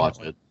you all to watch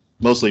it.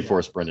 Mostly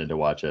force Brendan to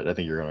watch it. I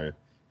think you're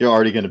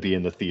already going to be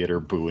in the theater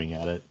booing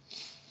at it,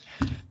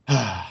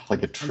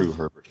 like a true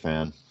Herbert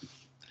fan.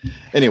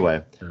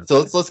 Anyway,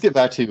 so let's get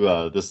back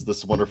to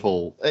this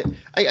wonderful.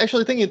 I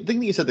actually think that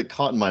you said that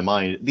caught in my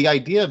mind the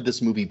idea of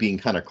this movie being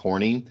kind of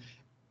corny.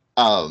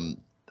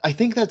 I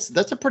think that's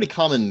a pretty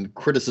common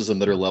criticism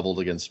that are leveled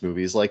against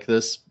movies like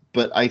this,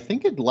 but I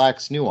think it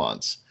lacks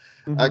nuance.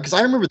 Because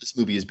I remember this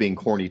movie as being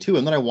corny too,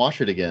 and then I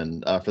watched it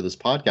again for this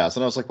podcast,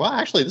 and I was like, "Wow,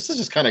 actually, this is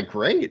just kind of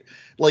great."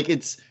 Like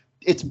it's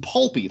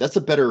pulpy. That's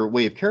a better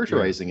way of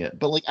characterizing it.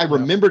 But like I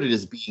remembered it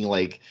as being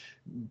like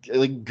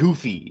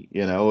goofy,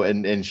 you know,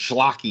 and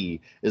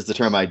schlocky is the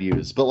term I'd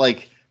use. But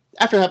like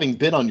after having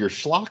been on your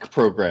schlock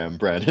program,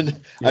 Brandon,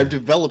 I've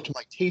developed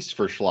my taste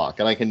for schlock,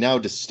 and I can now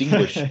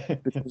distinguish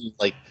between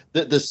like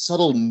the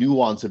subtle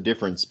nuance of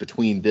difference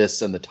between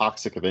this and the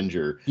Toxic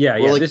Avenger. Yeah.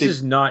 This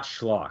is not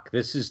schlock.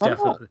 This is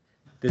definitely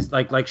this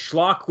like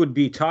schlock would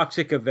be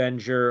Toxic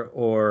Avenger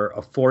or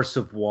A Force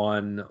of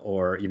One,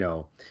 or you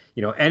know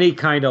any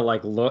kind of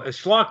like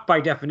schlock by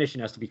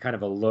definition has to be kind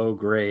of a low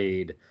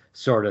grade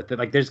sort of thing.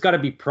 Like there's got to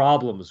be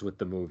problems with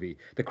the movie.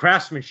 The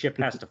craftsmanship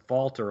has to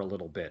falter a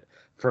little bit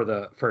for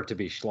it to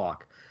be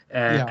schlock.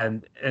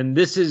 And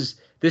this is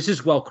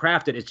well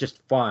crafted. It's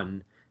just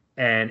fun,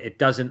 and it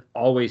doesn't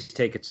always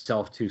take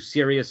itself too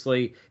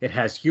seriously. It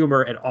has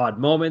humor at odd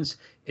moments.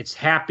 It's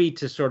happy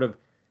to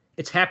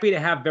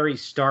have very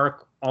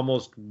stark,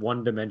 almost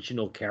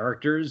one-dimensional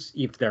characters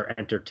if they're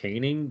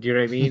entertaining. Do you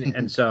know what I mean?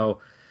 And so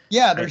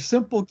they're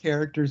simple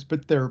characters,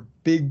 but they're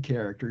big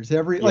characters.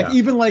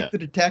 Even the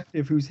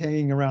detective who's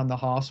hanging around the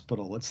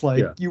hospital. It's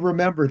like you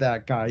remember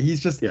that guy. He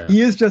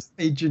is just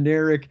a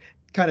generic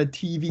kind of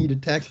TV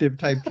detective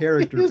type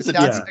character. But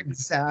that's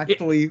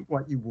exactly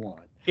what you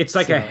want. It's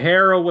like a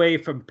hair away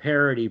from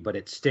parody, but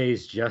it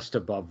stays just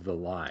above the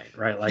line,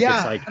 right? Like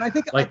it's like, and I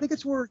think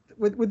it's worth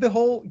with the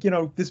whole,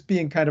 this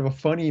being kind of a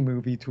funny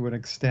movie to an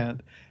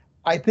extent.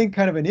 I think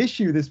kind of an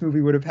issue this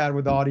movie would have had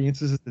with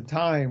audiences at the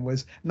time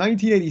was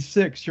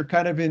 1986. You're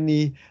kind of in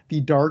the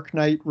Dark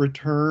Knight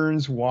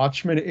Returns,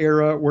 Watchmen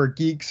era, where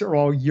geeks are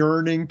all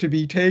yearning to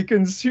be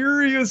taken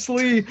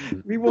seriously.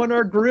 We want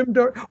our grim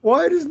dark.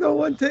 Why does no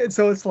one take?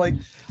 So it's like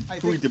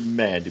we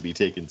demand to be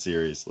taken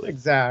seriously.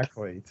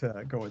 Exactly,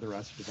 to go with the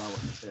rest of the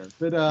development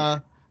there.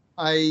 But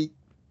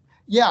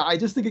I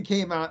just think it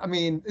came out. I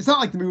mean, it's not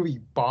like the movie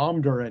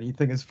bombed or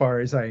anything, as far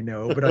as I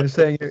know. But I'm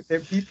saying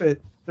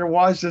there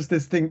was just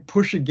this thing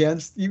push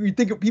against. You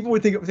think people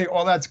would say,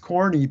 "Oh, that's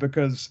corny,"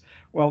 because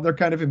they're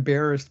kind of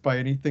embarrassed by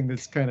anything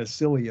that's kind of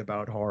silly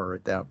about horror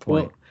at that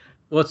point.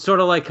 Well, it's sort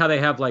of like how they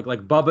have like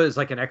Bubba is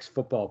like an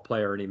ex-football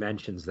player, and he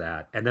mentions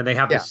that, and then they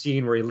have the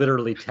scene where he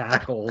literally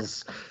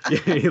tackles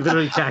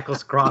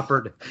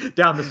Crawford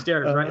down the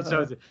stairs, right?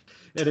 So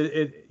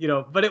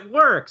but it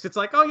works. It's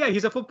like, oh yeah,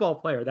 he's a football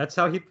player. That's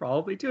how he'd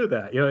probably do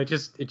that. It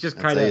just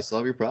kind of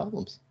solve your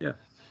problems.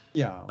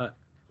 Yeah.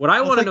 What I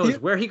want to like know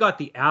is where he got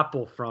the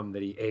apple from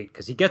that he ate,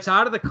 because he gets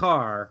out of the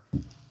car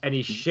and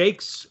he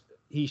shakes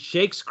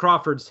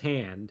Crawford's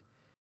hand,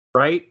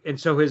 right? And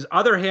so his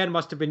other hand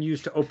must have been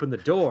used to open the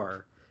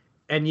door,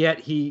 and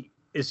yet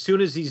as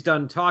soon as he's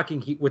done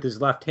talking, with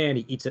his left hand,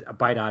 he eats a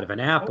bite out of an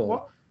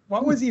apple.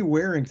 What was he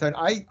wearing?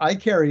 Because I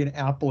carry an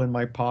apple in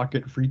my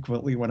pocket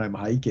frequently when I'm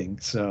hiking.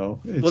 So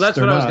that's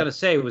what I was going to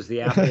say. Was the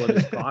apple in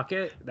his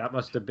pocket? That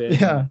must have been.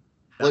 Yeah.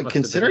 Like,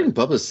 considering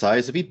Bubba's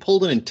size, if he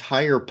pulled an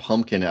entire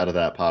pumpkin out of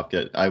that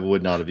pocket, I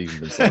would not have even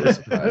been so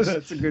surprised.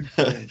 That's a good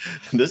point.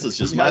 This is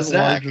just my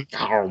snack.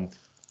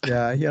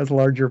 Yeah, he has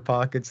larger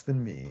pockets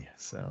than me.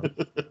 So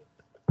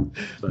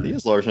he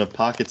has large enough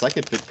pockets I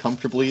could fit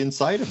comfortably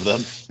inside of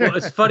them. Well,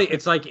 it's funny.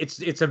 It's like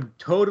it's a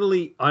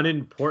totally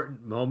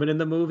unimportant moment in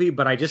the movie,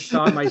 but I just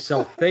found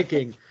myself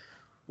thinking,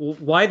 well,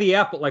 why the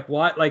apple? Like,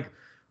 why?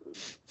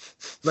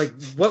 Like,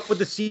 what would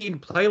the scene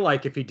play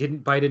like if he didn't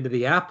bite into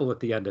the apple at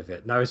the end of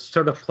it? And I was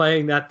sort of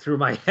playing that through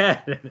my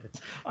head.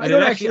 I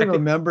don't actually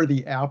remember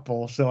the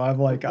apple, so I'm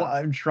like,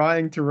 I'm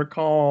trying to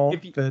recall.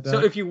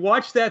 If you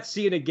watch that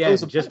scene again,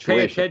 just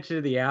pay attention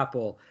to the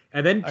apple,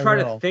 and then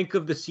try to think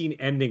of the scene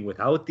ending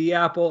without the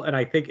apple. And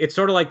I think it's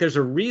sort of like there's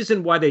a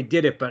reason why they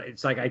did it, but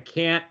it's like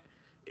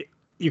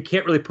you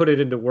can't really put it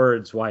into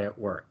words why it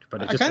worked.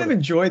 But I kind of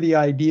enjoy the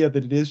idea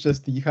that it is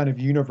just the kind of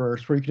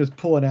universe where you can just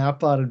pull an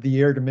apple out of the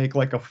air to make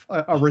like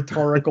a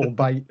rhetorical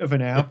bite of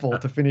an apple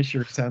to finish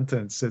your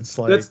sentence. It's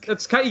like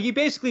that's kind of, he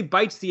basically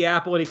bites the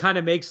apple and he kind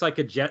of makes like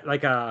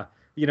I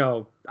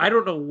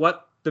don't know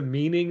what the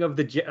meaning of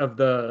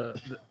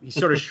he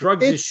sort of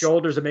shrugs his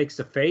shoulders and makes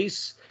a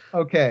face.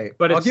 Okay,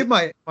 but I'll give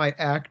my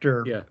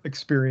actor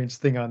experience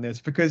thing on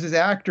this, because as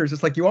actors,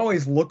 it's like you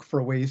always look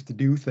for ways to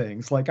do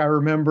things. Like I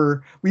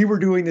remember we were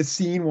doing this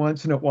scene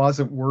once and it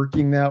wasn't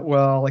working that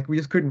well. Like we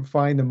just couldn't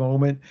find the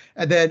moment.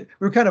 And then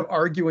we were kind of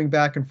arguing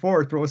back and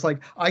forth, but it was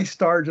like I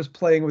started just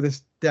playing with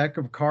this deck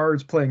of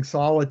cards, playing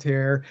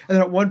solitaire, and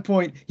then at one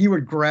point he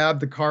would grab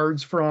the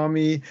cards from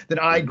me, then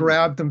I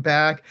grabbed them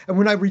back, and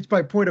when I reached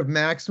my point of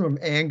maximum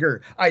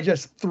anger, I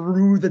just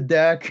threw the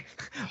deck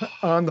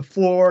on the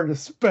floor and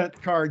just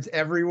spent cards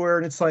everywhere.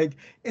 And it's like,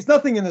 it's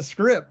nothing in the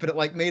script, but it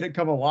like made it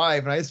come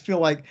alive. And I just feel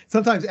like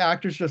sometimes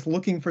actors just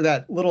looking for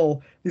that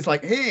little, he's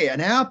like, hey,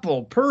 an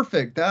apple,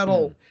 perfect,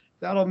 that'll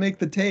make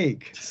the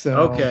take.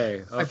 So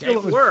okay. I feel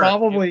it was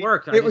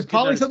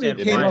probably something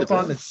that came up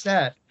on the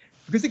set.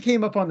 Because it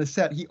came up on the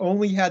set, he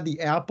only had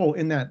the apple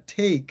in that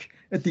take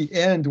at the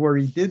end where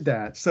he did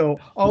that. So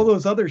all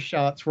those other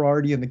shots were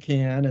already in the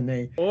can, and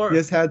they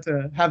just had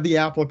to have the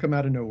apple come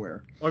out of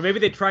nowhere. Or maybe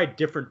they tried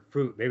different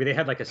fruit. Maybe they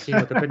had like a scene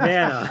with a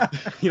banana,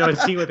 a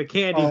scene with a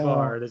candy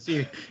bar. The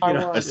scene,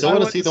 I still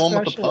want to see the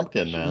one with the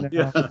pumpkin, man.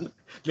 Yeah.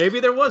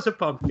 Maybe there was a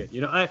pumpkin.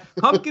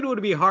 Pumpkin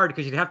would be hard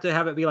because you'd have to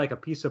have it be like a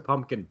piece of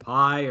pumpkin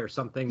pie or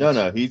something.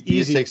 No, he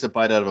just takes a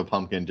bite out of a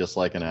pumpkin just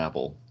like an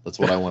apple. That's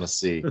what I want to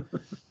see.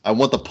 I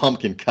want the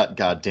pumpkin cut.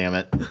 God damn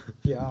it.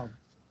 Yeah.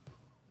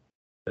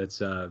 That's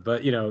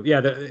but I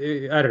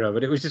don't know,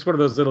 but it was just one of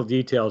those little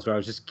details where I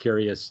was just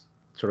curious,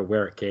 sort of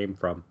where it came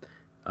from.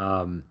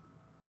 And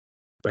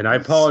I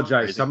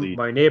apologize.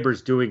 My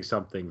neighbor's doing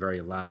something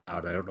very loud. I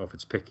don't know if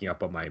it's picking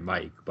up on my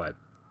mic, but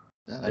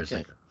I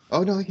can't.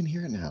 Oh no, I can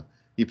hear it now.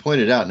 You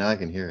pointed out. Now I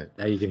can hear it.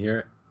 Now you can hear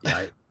it.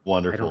 Yeah,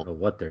 wonderful. I don't know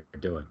what they're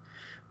doing,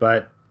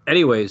 but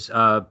anyways,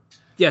 So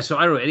I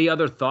don't know. Any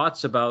other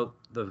thoughts about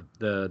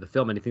the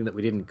film? Anything that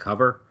we didn't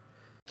cover?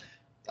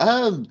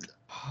 I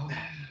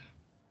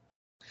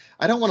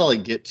don't want to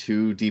get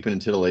too deep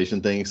into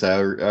titillation things. I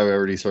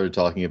already started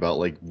talking about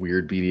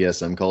weird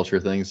BDSM culture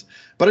things,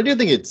 but I do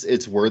think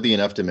it's worthy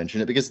enough to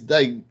mention it because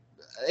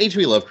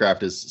H.P.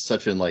 Lovecraft is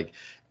such an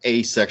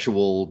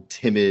asexual,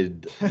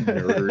 timid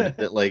nerd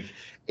that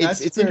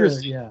it's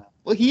interesting. Yeah.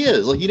 Well, he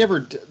is he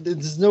never.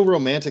 There's no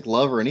romantic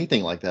love or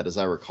anything like that, as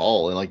I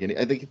recall. And I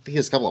think he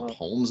has a couple of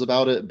poems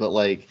about it, but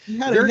he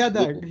had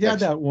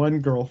that one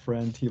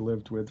girlfriend he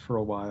lived with for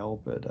a while,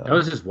 but that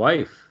was his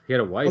wife. He had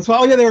a wife.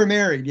 Well, yeah, they were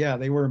married. Yeah,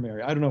 they were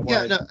married. I don't know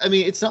why. Yeah, no, I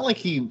mean, it's not like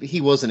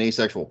he was an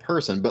asexual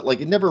person, but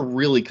it never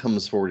really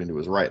comes forward into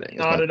his writing.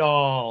 Not at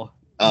all.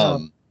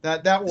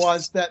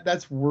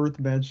 That's worth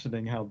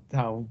mentioning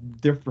how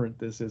different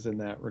this is in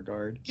that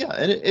regard. Yeah,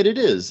 and it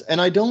is. And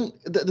I don't.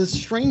 The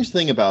strange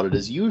thing about it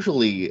is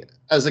usually,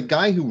 as a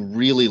guy who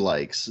really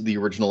likes the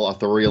original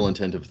authorial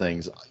intent of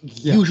things,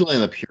 usually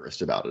I'm a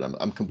purist about it.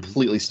 I'm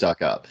completely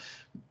stuck up.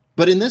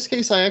 But in this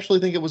case, I actually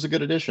think it was a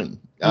good addition.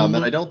 And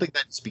I don't think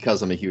that's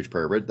because I'm a huge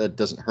pervert. That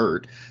doesn't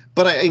hurt.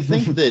 But I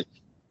think that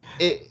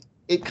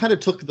it kind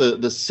of took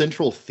the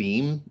central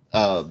theme,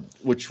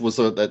 which was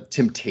that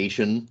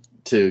temptation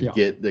to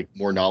get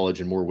more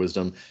knowledge and more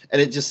wisdom,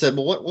 and it just said,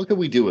 well, what can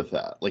we do with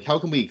that? How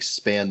can we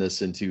expand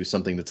this into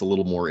something that's a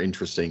little more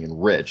interesting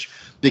and rich?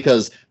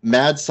 Because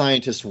mad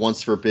scientist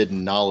wants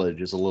forbidden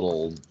knowledge is a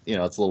little,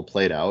 it's a little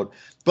played out.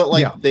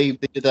 But they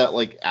did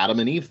that Adam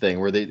and Eve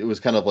thing where it was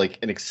kind of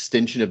an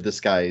extension of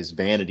this guy's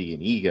vanity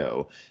and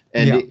ego,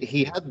 and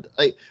he had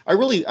I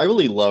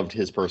really loved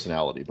his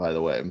personality, by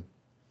the way,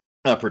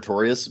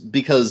 Pretorius,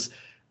 because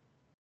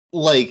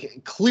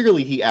like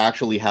clearly he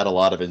actually had a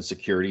lot of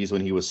insecurities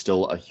when he was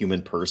still a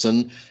human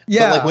person.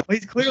 Yeah, but, like,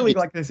 he's clearly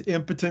like this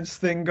impotence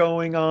thing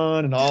going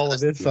on, and all of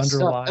this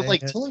underlying. And,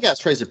 like, it.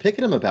 Tillinghast tries to pick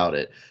at him about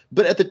it,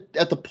 but at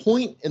the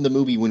point in the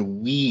movie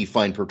when we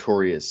find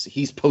Pretorius,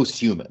 he's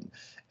post-human,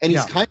 and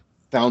he's kind of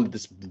found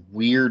this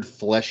weird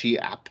fleshy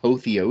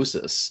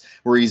apotheosis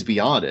where he's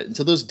beyond it, and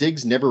so those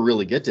digs never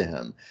really get to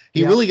him.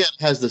 He really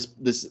has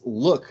this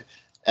look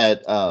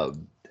at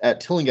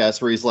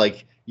Tillinghast where he's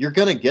like, you're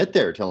going to get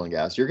there,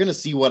 Tillinghast. You're going to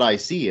see what I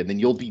see, and then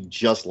you'll be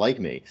just like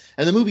me.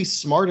 And the movie's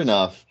smart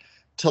enough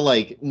to,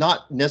 like,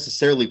 not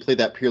necessarily play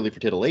that purely for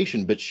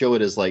titillation, but show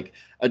it as, like,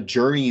 a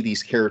journey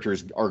these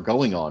characters are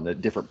going on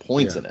at different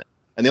points in it.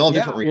 And they all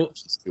have different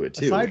reactions to it,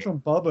 too. Aside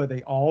from Bubba,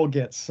 they all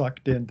get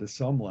sucked into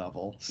some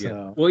level. So.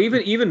 Yeah. Well,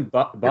 even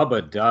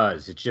Bubba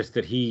does. It's just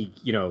that he,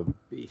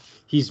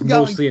 he's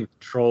mostly in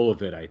control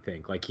of it, I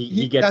think. Like,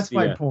 he gets that's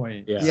my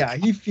point. Yeah,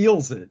 he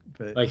feels it.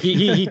 But like,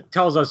 he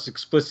tells us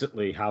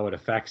explicitly how it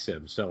affects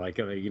him. So, like,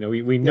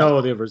 we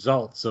know the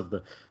results of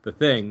the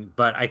thing.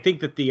 But I think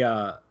that the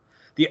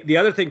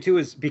other thing, too,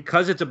 is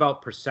because it's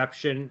about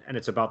perception and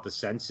it's about the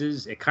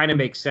senses, it kind of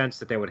makes sense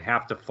that they would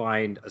have to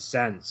find a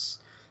sense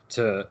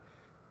to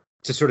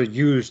sort of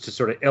use to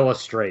sort of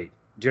illustrate.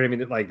 Do you know what I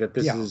mean? Like, that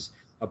this is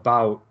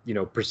about,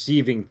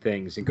 perceiving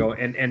things and go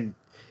and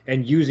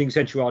using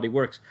sensuality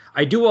works.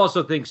 I do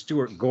also think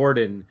Stuart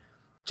Gordon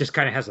just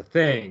kind of has a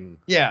thing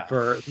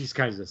for these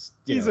kinds of,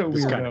 he's a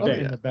weirdo kind of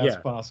in the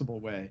best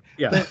possible way.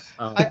 Yeah.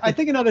 But I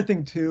think another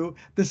thing too,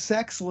 the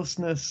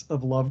sexlessness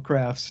of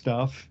Lovecraft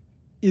stuff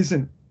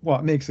isn't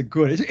what makes it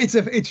good.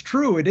 It's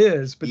true, it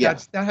is, but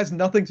that has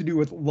nothing to do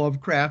with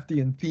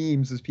Lovecraftian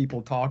themes as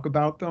people talk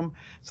about them.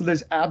 So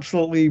there's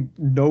absolutely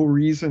no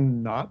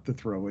reason not to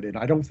throw it in.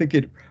 I don't think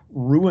it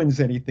ruins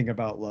anything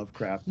about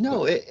Lovecraft.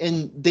 No,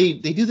 and they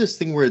do this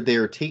thing where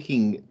they're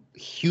taking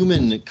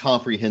human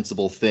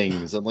comprehensible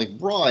things, and like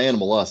raw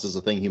animal lust is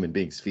a thing human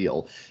beings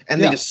feel,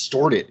 and they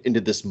distort it into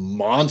this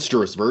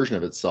monstrous version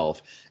of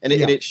itself, and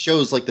it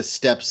shows like the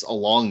steps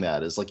along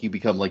that is like you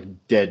become like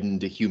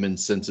deadened to human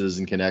senses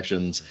and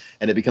connections,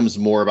 and it becomes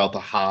more about the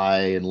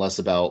high and less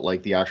about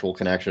like the actual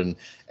connection,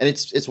 and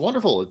it's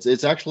wonderful.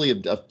 It's actually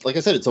like I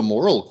said, it's a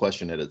moral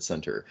question at its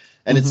center,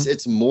 and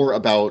it's more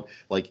about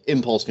like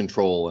impulse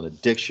control and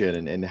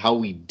addiction and how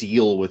we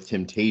deal with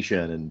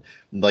temptation, and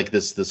like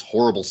this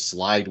horrible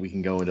slide we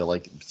can go into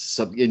like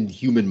some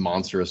inhuman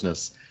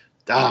monstrousness.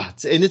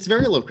 And it's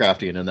very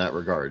Lovecraftian in that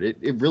regard. It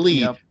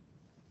really,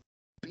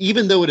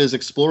 even though it is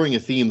exploring a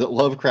theme that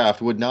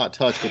Lovecraft would not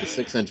touch with a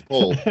 6-inch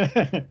pole,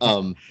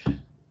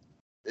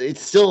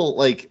 it's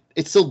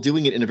still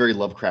doing it in a very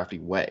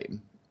Lovecrafty way,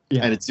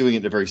 and it's doing it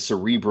in a very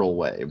cerebral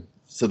way,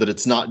 so that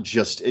it's not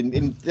just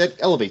and that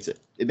elevates it.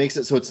 It makes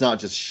it so it's not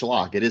just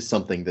schlock. It is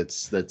something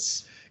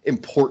that's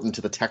important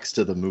to the text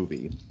of the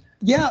movie.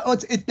 Yeah,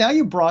 now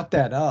you brought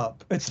that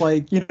up. It's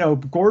like,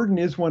 Gordon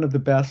is one of the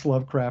best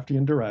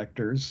Lovecraftian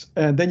directors.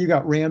 And then you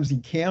got Ramsey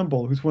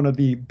Campbell, who's one of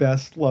the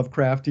best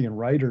Lovecraftian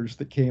writers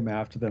that came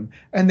after them.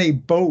 And they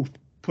both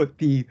put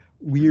the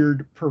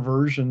weird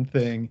perversion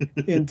thing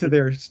into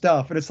their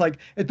stuff. And it's like,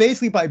 they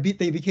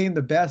became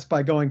the best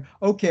by going,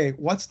 okay,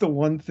 what's the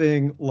one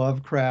thing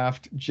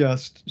Lovecraft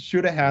just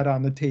should have had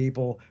on the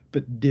table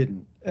but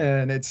didn't?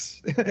 And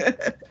it's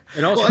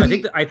and also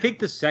I think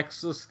the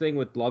sexless thing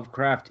with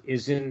Lovecraft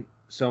isn't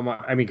so much,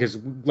 because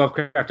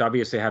Lovecraft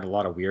obviously had a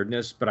lot of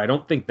weirdness, but I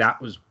don't think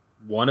that was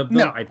one of them.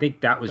 No. I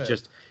think that was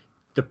just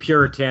the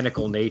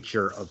puritanical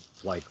nature of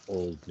like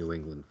old New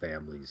England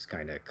families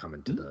kind of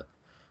coming to the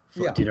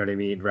do you know what I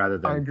mean, rather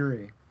than I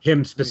agree.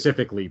 Him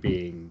specifically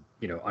being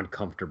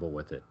uncomfortable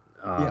with it.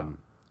 I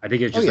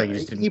think it's just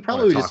like he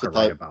probably just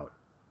write about.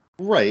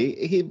 Right.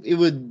 It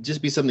would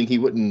just be something he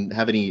wouldn't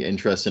have any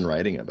interest in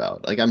writing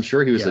about. Like, I'm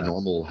sure he was a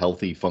normal,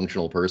 healthy,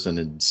 functional person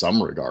in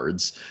some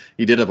regards.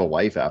 He did have a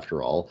wife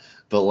after all.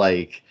 But,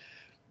 like,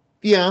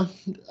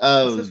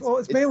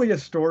 it's mainly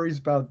just stories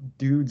about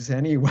dudes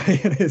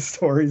anyway, and his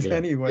stories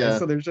anyway. Yeah.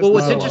 So there's just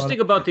what's interesting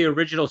about the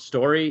original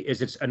story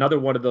is it's another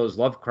one of those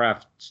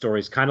Lovecraft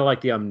stories, kind of like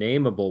The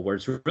Unnameable, where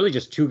it's really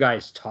just two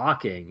guys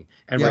talking,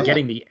 and we're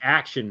getting the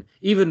action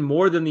even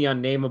more than The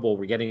Unnameable.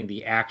 We're getting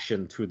the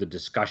action through the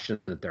discussion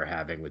that they're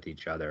having with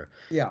each other.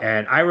 Yeah.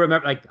 And I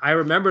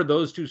remember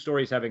those two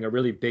stories having a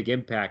really big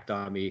impact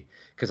on me,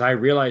 because I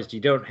realized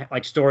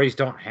stories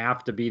don't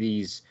have to be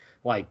these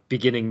like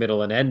beginning,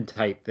 middle, and end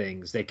type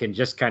things. They can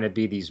just kind of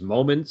be these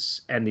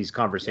moments and these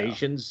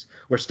conversations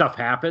where stuff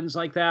happens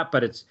like that.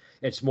 But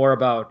it's more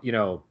about,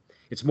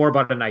 it's more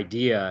about an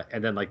idea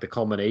and then like the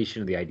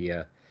culmination of the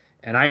idea.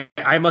 And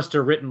I must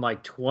have written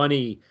like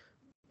 20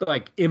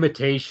 like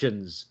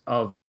imitations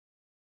of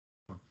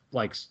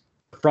like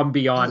from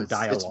beyond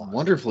dialogue. It's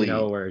wonderfully,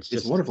 where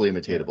it's wonderfully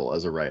imitatable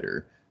as a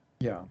writer.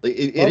 Yeah,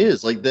 it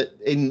is like that,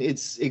 and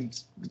it's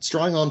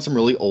drawing on some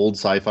really old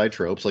sci-fi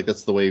tropes. Like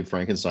that's the way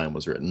Frankenstein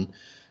was written.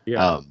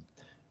 Yeah,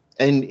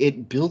 and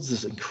it builds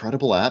this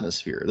incredible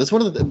atmosphere. That's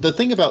one of the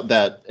thing about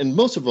that, and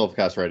most of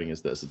Lovecraft's writing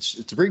is this.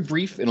 It's very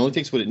brief and only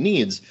takes what it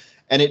needs,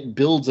 and it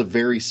builds a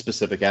very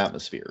specific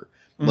atmosphere.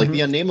 Like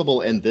The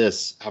Unnameable and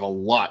this have a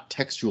lot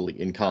textually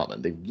in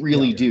common. They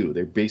really do.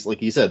 They're basically,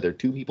 like you said, they're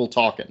two people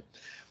talking,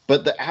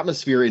 but the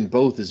atmosphere in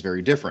both is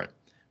very different.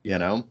 You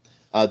know,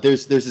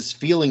 there's this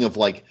feeling of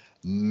like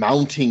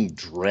mounting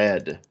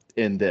dread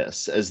in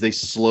this as they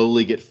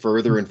slowly get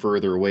further and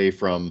further away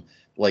from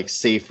like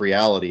safe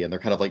reality, and they're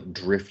kind of like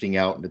drifting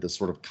out into this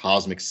sort of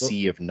cosmic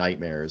sea of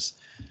nightmares.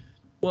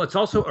 Well, it's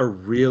also a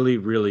really,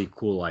 really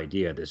cool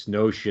idea. This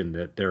notion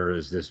that there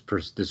is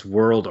this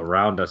world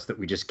around us that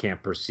we just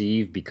can't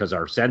perceive because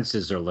our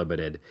senses are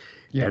limited,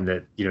 and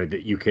that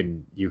that you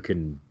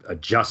can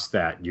adjust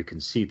that. You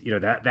can see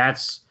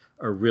that's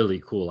a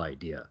really cool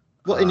idea.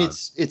 Well, and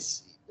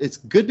it's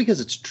good because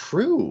it's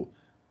true.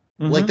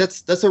 Like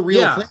that's a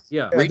real thing.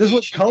 Yeah, there's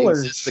what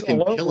colors that can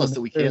kill us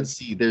that we can't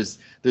see. There's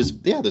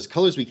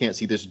colors we can't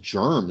see. There's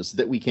germs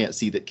that we can't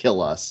see that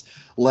kill us.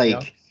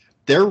 Like.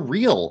 They're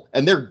real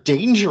and they're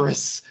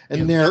dangerous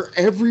and they're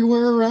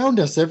everywhere around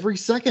us every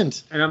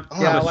second. And I'm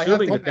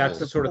assuming that's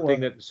the sort of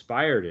thing that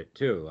inspired it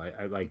too.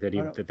 I like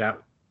that.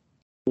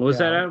 What was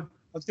that, Adam?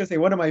 I was gonna say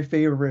one of my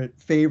favorite,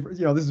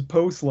 this is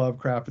post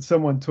Lovecraft, but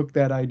someone took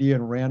that idea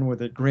and ran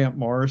with it. Grant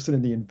Morrison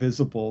and the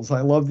Invisibles. I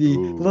love the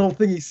little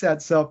thing he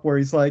sets up where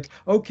he's like,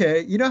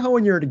 okay, you know how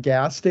when you're at a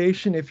gas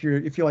station, if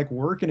you like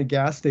work in a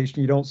gas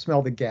station, you don't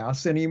smell the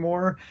gas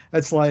anymore.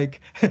 It's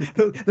like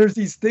there's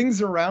these things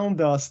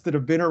around us that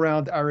have been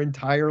around our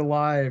entire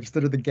lives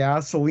that are the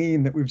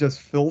gasoline that we've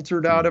just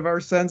filtered out of our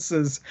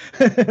senses.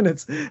 And I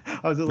was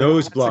just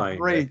nose like,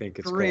 blind. I think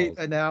it's great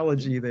called.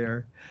 Analogy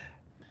there.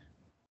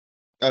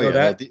 Oh,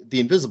 yeah, the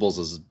Invisibles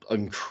is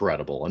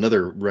incredible.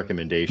 Another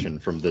recommendation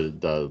from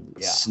the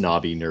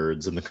snobby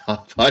nerds in the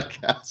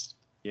podcast.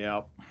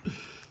 Yeah.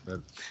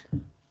 But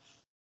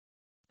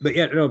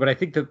I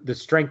think the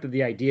strength of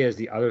the idea is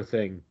the other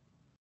thing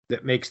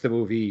that makes the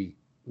movie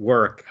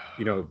work.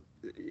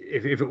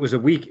 If it was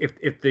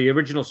if the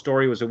original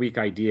story was a weak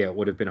idea, it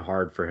would have been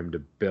hard for him to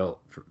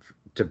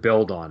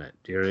build on it.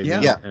 Do you know what I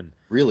mean? Yeah, and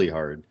really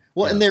hard.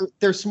 Well, and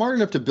they're smart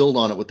enough to build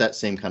on it with that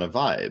same kind of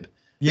vibe.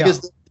 Yeah.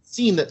 Because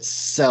scene that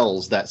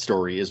sells that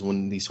story is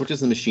when he switches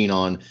the machine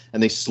on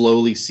and they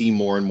slowly see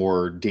more and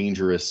more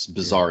dangerous,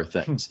 bizarre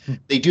things.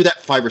 They do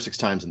that 5 or 6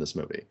 times in this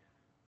movie,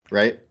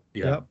 right?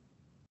 Yeah.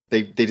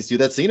 They just do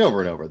that scene over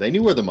and over. They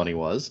knew where the money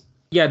was.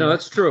 Yeah, no,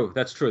 that's true.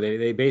 That's true.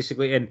 They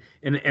basically and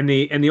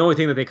the only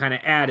thing that they kind of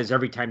add is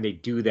every time they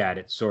do that,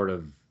 it's sort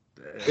of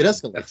it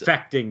escalates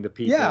affecting the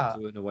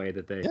people in a way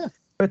that they. Yeah.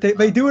 But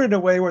they do it in a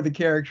way where the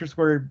characters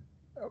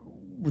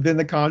within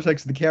the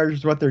context of the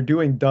characters, what they're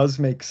doing does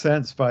make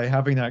sense by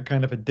having that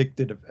kind of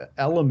addictive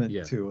element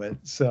to it.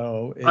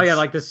 So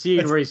like the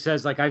scene where he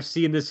says, like, I've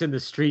seen this in the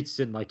streets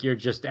and like you're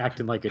just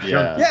acting like a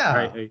junkie.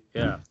 Right?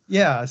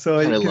 Yeah. So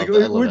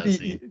it would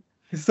be.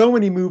 So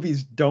many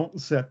movies don't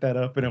set that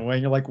up in a way.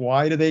 And you're like,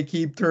 why do they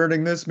keep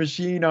turning this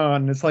machine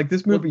on? And it's like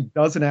this movie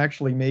doesn't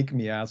actually make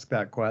me ask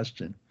that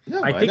question.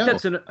 No, I think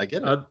I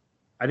get it.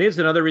 I think it's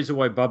another reason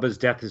why Bubba's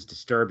death is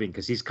disturbing,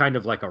 because he's kind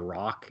of like a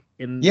rock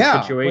in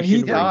the situation. When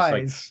he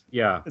dies,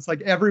 it's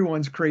like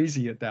everyone's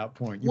crazy at that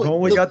point. You've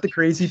only got the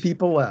crazy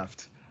people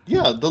left.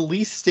 Yeah, the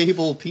least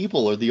stable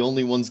people are the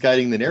only ones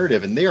guiding the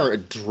narrative, and they are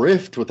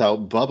adrift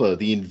without Bubba,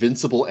 the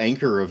invincible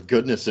anchor of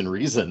goodness and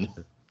reason.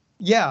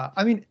 Yeah,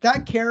 I mean,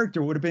 that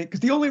character would have been,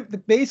 because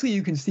basically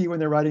you can see when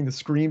they're writing the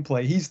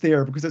screenplay, he's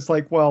there because it's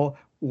like, well,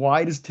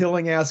 why does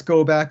Tillinghast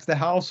go back to the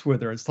house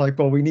with her? It's like,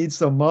 well, we need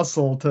some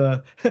muscle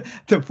to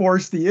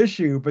force the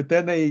issue. But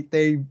then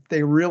they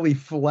really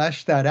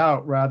flesh that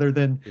out rather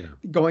than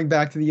going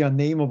back to the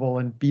Unnameable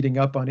and beating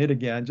up on it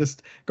again.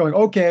 Just going,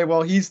 okay,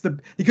 well, he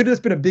could have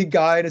just been a big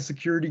guy in a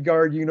security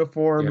guard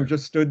uniform who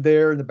just stood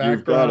there in the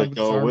background. You've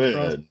got to go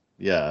in.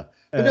 Yeah.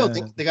 But no,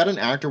 they got an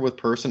actor with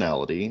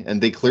personality,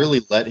 and they clearly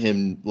let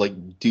him like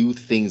do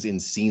things in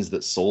scenes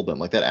that sold them.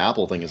 Like that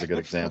Apple thing is a good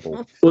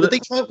example.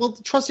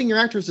 Trusting your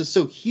actors is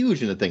so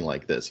huge in a thing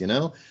like this,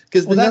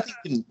 because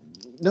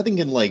nothing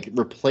can like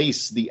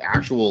replace the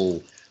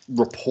actual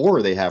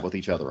rapport they have with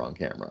each other on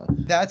camera.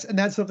 That's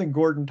something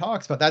Gordon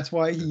talks about. That's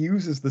why he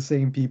uses the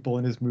same people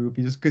in his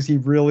movies, because he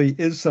really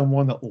is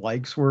someone that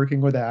likes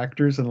working with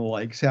actors and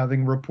likes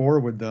having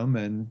rapport with them.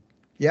 And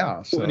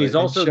so and he's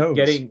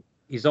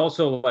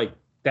also like,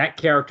 that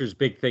character's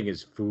big thing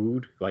is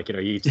food. Like, he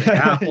eats an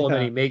apple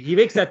and then he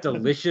makes that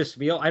delicious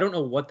meal. I don't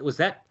know what was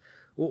that.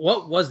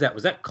 What was that?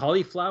 Was that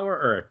cauliflower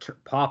or a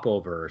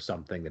popover or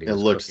something that he was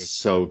cooking? It looks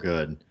so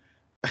good.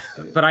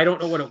 But I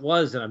don't know what it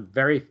was, and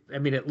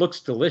it looks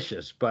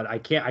delicious, but I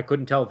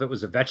couldn't tell if it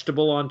was a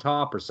vegetable on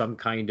top or some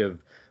kind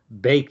of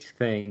baked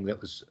thing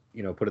that was,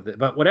 put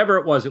but whatever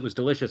it was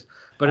delicious.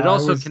 But it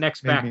also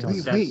connects back to the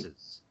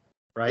senses,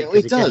 right?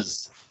 It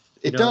does.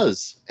 It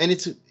does. And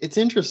it's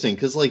interesting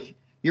because, like,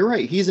 you're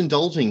right. He's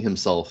indulging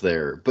himself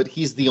there, but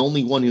he's the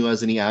only one who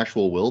has any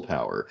actual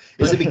willpower.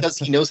 Is it because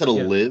he knows how to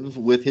live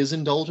with his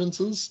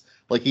indulgences?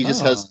 Like, he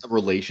just has a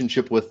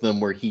relationship with them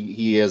where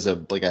he has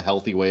a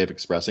healthy way of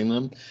expressing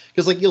them.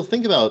 Because, like, you'll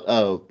think about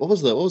what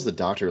was the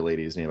doctor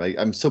lady's name?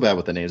 I'm so bad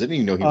with the names. I didn't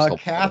even know he was called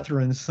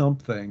Catherine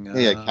something.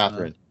 Yeah,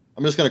 Catherine.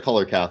 I'm just gonna call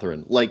her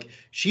Catherine. Like,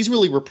 she's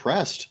really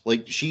repressed.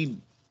 Like, she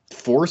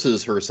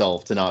forces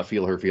herself to not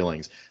feel her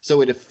feelings.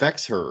 So it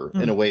affects her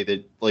in a way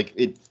that like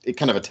it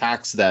kind of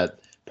attacks that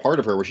part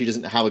of her where she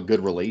doesn't have a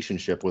good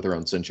relationship with her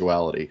own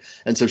sensuality.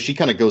 And so she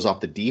kind of goes off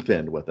the deep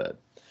end with it.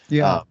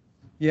 Yeah.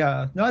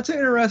 Yeah. No, it's an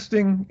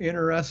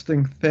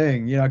interesting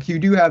thing. You know, you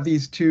do have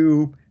these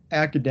two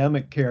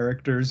academic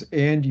characters,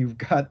 and you've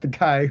got the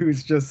guy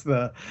who's just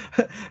the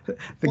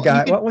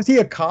guy. What was he,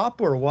 a cop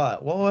or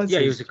what? What was?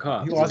 Yeah, he was a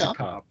cop. He was a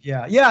cop.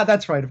 Yeah, yeah,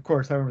 that's right. Of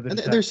course, I remember And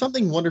there's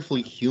something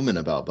wonderfully human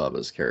about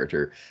Bubba's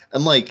character,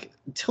 and like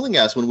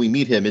Tillinghast, when we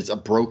meet him, is a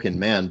broken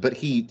man, but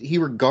he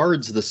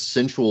regards the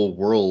sensual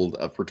world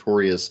of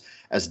Pretorius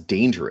as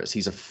dangerous.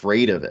 He's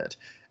afraid of it.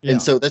 Yeah.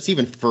 And so that's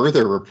even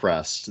further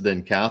repressed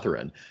than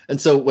Catherine.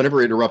 And so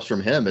whenever it erupts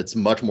from him, it's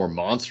much more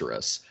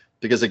monstrous.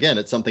 Because again,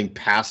 it's something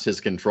past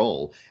his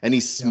control, and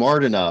he's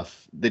smart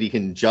enough that he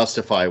can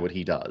justify what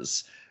he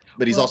does,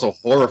 but he's also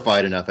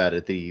horrified enough at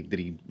it that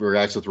he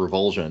reacts with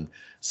revulsion.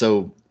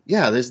 So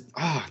yeah, there's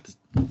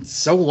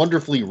so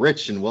wonderfully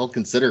rich and well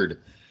considered.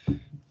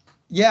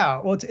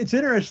 Yeah, well, it's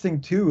interesting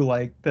too,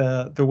 like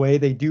the way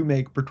they do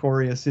make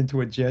Pretorius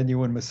into a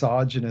genuine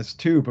misogynist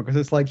too, because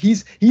it's like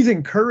he's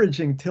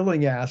encouraging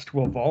Tillinghast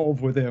to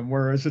evolve with him,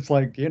 whereas it's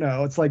like, you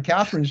know, it's like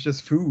Catherine's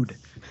just food.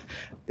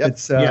 Yep.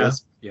 It's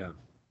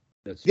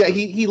yeah.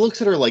 He looks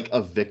at her like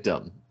a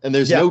victim, and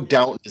there's no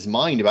doubt in his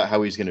mind about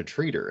how he's going to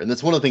treat her, and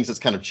that's one of the things that's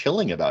kind of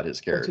chilling about his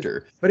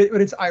character. But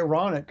it's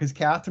ironic because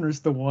Catherine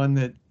is the one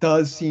that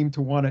does seem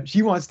to want to.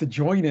 She wants to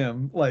join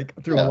him like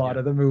through a lot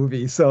of the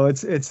movie, so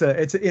it's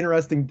an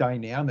interesting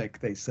dynamic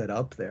they set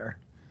up there.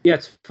 Yeah,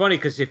 it's funny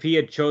because if he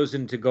had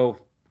chosen to go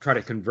try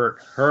to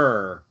convert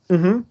her,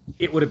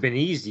 it would have been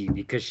easy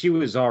because she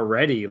was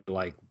already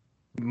like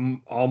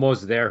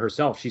almost there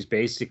herself. She's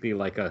basically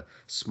like a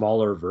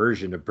smaller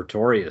version of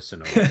Pretorius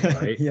in a way,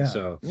 right? Yeah.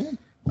 So, you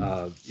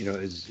know,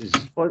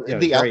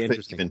 the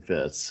outfit even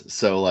fits.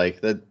 So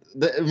like that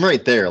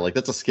right there, like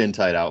that's a skin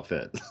tight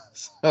outfit.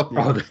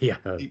 So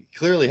he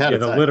clearly had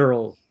the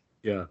literal.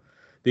 Yeah.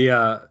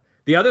 The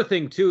other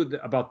thing too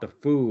about the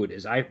food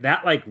is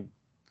that like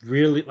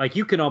really like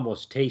you can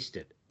almost taste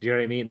it. Do you know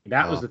what I mean?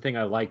 That was the thing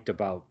I liked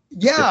about.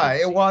 Yeah,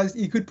 it was.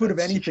 You could put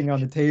anything on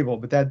the table,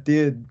 but that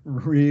did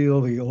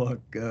really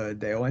look good.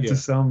 They went to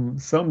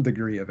some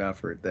degree of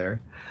effort there.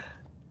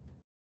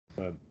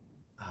 Oh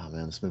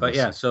man, this movie. But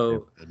yeah,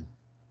 so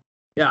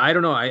yeah, I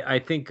don't know. I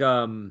think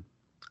I mean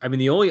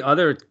the only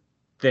other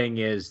thing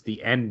is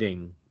the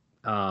ending.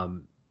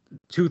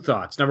 Two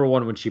thoughts. Number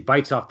one, when she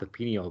bites off the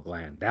pineal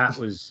gland, that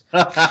was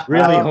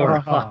really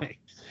horrifying.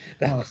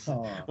 That was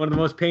one of the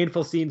most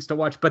painful scenes to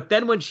watch. But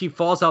then when she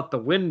falls out the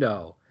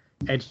window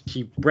and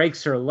she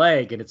breaks her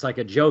leg, and it's like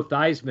a Joe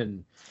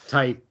Theismann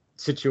type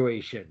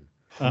situation.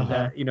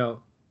 That, you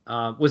know,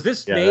 was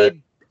this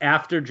made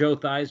after Joe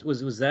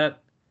Theismann? Was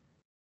that?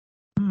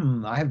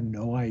 I have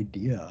no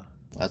idea.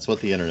 That's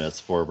what the internet's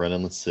for,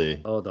 Brendan. Let's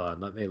see. Hold on,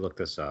 let me look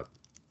this up.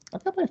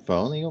 I've got my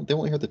phone. They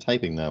won't hear the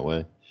typing that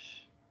way.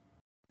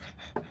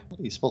 How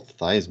do you spell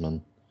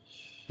Theismann?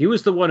 He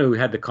was the one who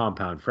had the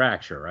compound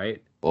fracture,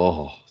 right?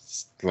 Oh,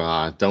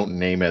 don't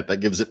name it. That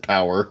gives it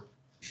power.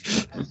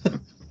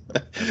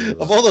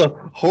 Of all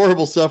the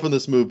horrible stuff in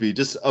this movie,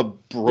 just a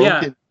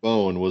broken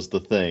bone was the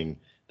thing.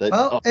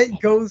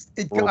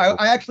 I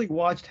actually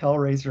watched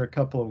Hellraiser a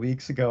couple of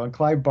weeks ago, and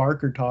Clive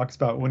Barker talks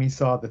about when he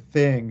saw the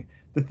thing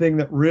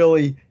that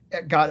really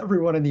got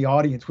everyone in the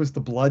audience was the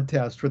blood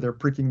test where they're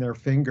pricking their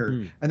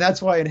finger. And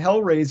that's why in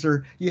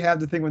Hellraiser, you have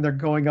the thing when they're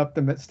going up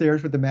the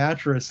stairs with the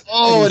mattress.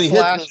 And he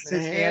slashes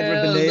his hand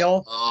with the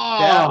nail.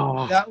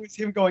 That was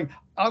him going,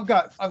 I've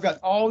got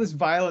all this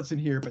violence in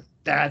here, but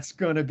that's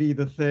going to be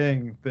the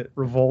thing that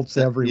revolts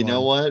everyone. You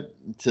know what?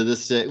 To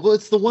this day, well,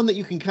 it's the one that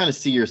you can kind of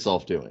see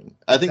yourself doing.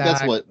 I think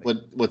that's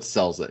what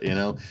sells it, you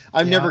know?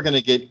 I'm never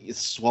going to get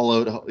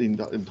swallowed,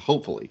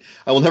 hopefully.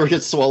 I will never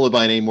get swallowed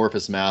by an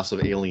amorphous mass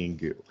of alien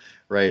goo,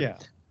 right? Yeah.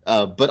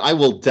 But I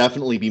will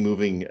definitely be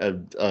moving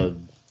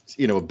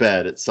a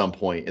bed at some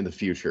point in the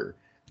future.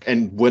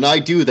 And when I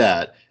do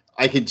that,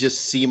 I could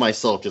just see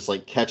myself just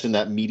like catching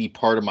that meaty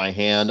part of my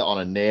hand on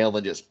a nail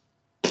and just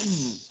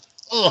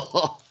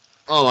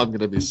I'm going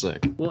to be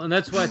sick. Well, and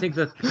that's why I think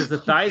the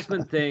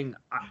Theismann thing,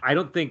 I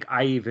don't think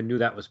I even knew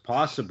that was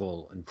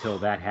possible until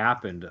that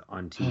happened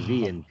on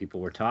TV and people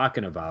were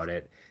talking about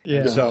it.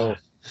 Yeah. And so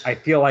I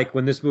feel like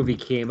when this movie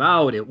came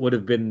out, it would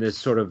have been this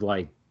sort of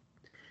like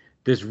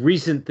this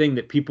recent thing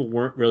that people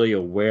weren't really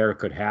aware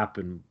could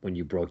happen when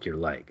you broke your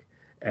leg.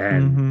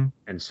 And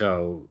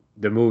so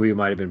the movie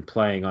might have been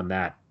playing on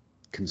that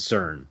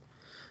concern.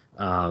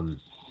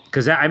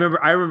 Because I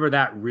remember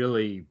that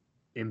really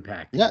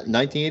impacted. Yeah,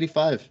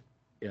 1985.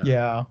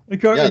 Yeah.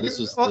 This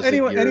was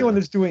anyone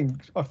that's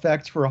doing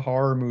effects for a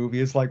horror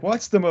movie is like,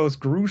 what's the most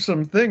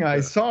gruesome thing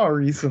I saw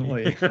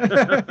recently?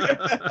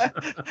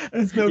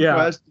 There's no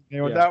question.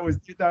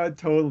 That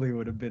totally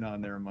would have been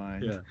on their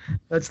mind. Yeah.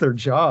 That's their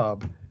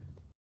job.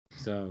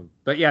 So,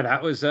 but yeah,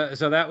 that was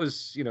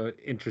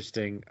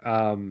interesting.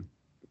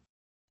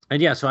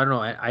 And yeah, so I don't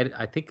know.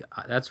 I think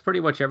that's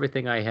pretty much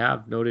everything I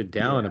have noted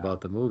down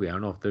about the movie. I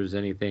don't know if there's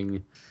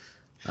anything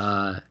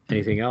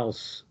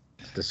else.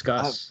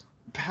 Discuss.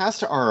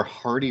 Past our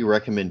hearty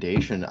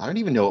recommendation, I don't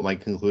even know what my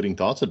concluding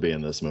thoughts would be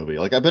in this movie.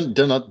 Like I've been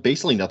done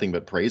basically nothing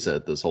but praise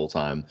it this whole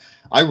time.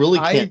 I really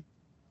can't.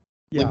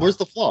 Yeah. Like, where's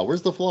the flaw?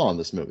 Where's the flaw in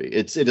this movie?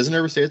 It doesn't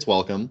overstay its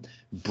welcome.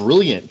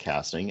 Brilliant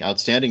casting,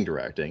 outstanding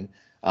directing,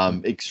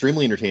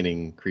 extremely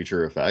entertaining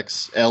creature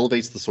effects,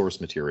 elevates the source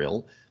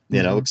material.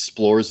 You know,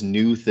 explores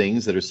new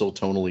things that are still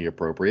tonally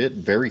appropriate.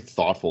 Very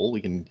thoughtful.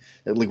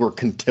 We're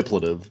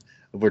contemplative.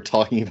 We're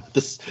talking about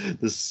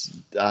this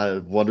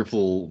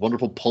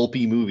wonderful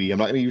pulpy movie. I'm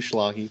not going to use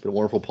schlocky, but a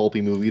wonderful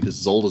pulpy movie that's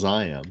as old as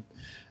I am.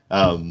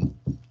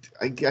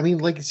 I mean,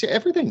 like,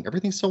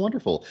 everything's so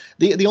wonderful.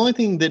 The only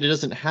thing that it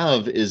doesn't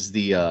have is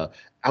the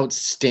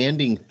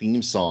outstanding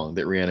theme song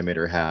that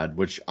Reanimator had,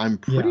 which I'm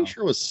pretty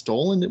sure was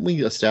stolen. Didn't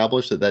we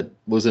establish that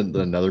wasn't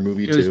another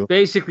movie too? It was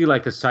basically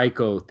like the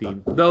Psycho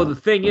theme. Though the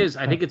thing is,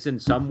 I think it's in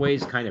some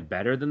ways kind of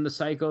better than the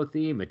Psycho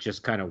theme. It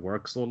just kind of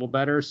works a little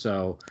better.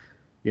 So,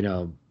 you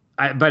know,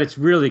 but it's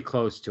really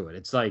close to it.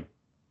 It's like,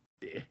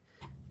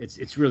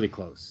 it's really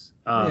close.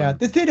 Yeah,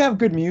 this did have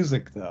good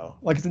music though.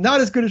 Like it's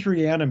not as good as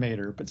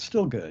Reanimator, but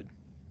still good.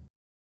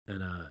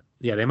 And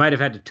yeah, they might have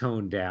had to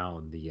tone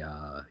down the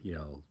you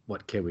know,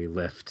 what can we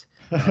lift?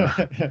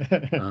 Yeah.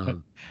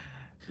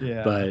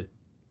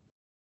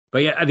 But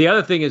yeah, the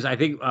other thing is, I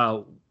think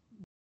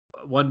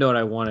one note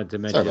I wanted to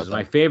mention is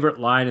my favorite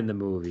line in the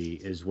movie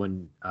is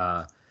when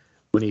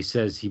he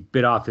says he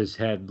bit off his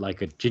head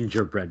like a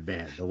gingerbread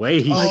man. The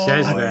way he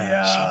says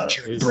that,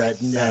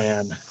 gingerbread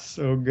man,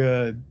 so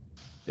good.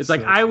 It's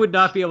like I would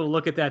not be able to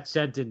look at that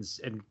sentence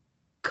and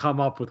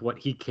come up with what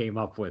he came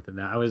up with, and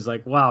I was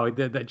like, wow,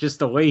 that just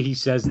the way he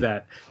says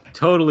that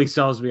totally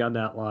sells me on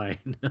that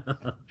line.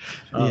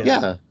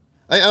 Yeah.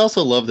 I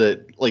also love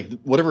that, like,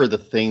 whatever the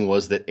thing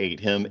was that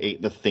ate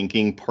the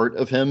thinking part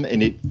of him,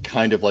 and it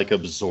kind of like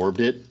absorbed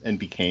it and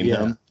became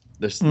him.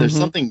 There's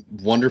something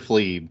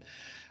wonderfully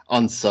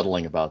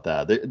unsettling about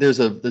that. There's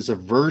a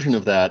version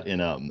of that in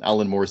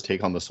Alan Moore's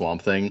Take on the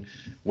Swamp Thing,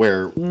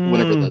 where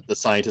whenever the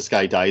scientist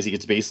guy dies, he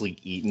gets basically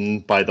eaten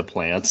by the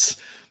plants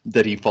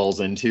that he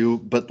falls into,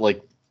 but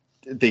like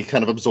they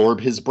kind of absorb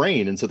his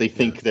brain, and so they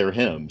think they're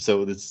him.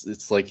 So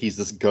it's like he's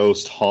this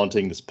ghost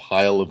haunting this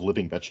pile of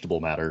living vegetable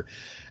matter.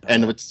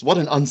 And it's what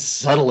an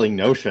unsettling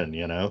notion,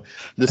 you know,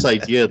 this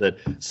idea that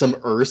some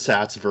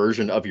ersatz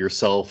version of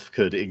yourself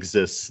could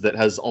exist that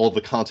has all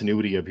the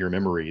continuity of your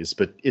memories,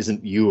 but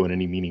isn't you in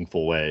any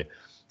meaningful way.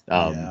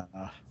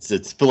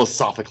 It's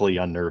philosophically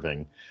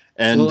unnerving.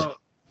 And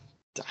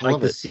like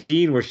the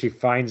scene where she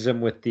finds him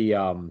with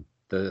the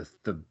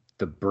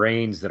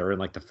brains that are in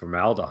like the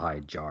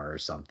formaldehyde jar or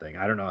something.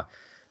 I don't know.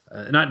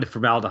 Not in the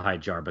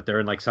formaldehyde jar, but they're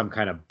in like some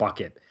kind of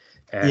bucket.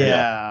 And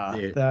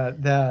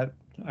that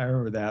I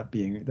remember that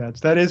being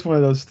that is one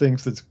of those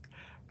things that's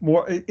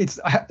more. It's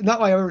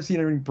not like I've ever seen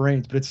any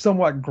brains, but it's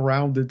somewhat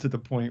grounded to the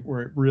point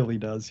where it really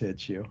does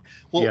hit you.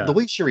 Well, the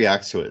way she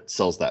reacts to it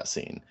sells that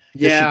scene.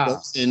 Yeah, she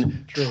goes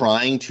in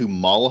trying to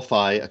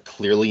mollify a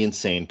clearly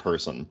insane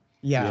person.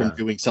 From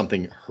doing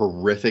something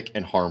horrific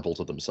and harmful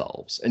to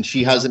themselves. And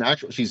she has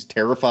she's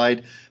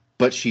terrified,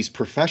 but she's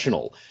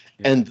professional.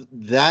 And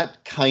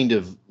that kind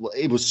of,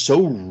 it was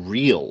so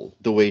real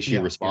the way she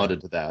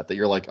responded to that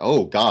you're like,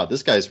 oh God,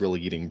 this guy's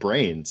really eating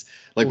brains.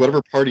 Like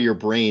whatever part of your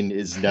brain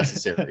is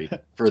necessary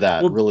for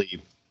that,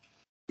 really.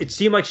 It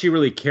seemed like she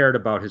really cared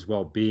about his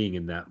well-being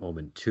in that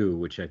moment too,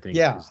 which I think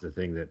is the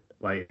thing that,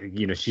 like,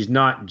 you know, she's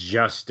not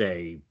just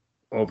a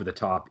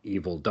over-the-top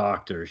evil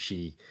doctor.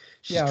 She's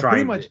trying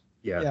pretty much.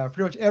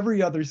 Pretty much every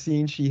other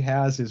scene she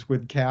has is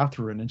with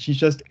Catherine, and she's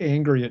just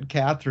angry at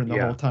Catherine the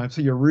whole time.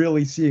 So you're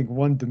really seeing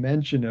one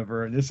dimension of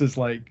her, and this is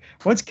like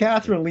once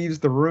Catherine leaves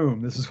the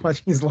room, this is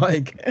what she's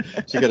like.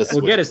 She got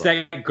to get us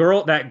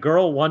that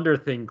girl wonder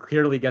thing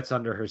clearly gets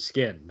under her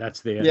skin. That's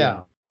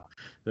the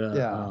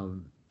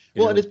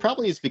well, and it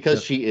probably is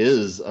because she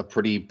is a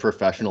pretty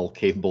professional,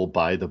 capable,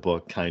 by the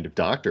book kind of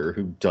doctor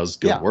who does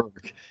good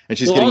work, and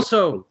she's getting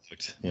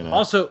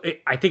also,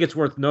 I think it's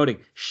worth noting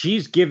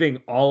she's giving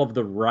all of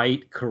the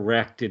right,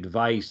 correct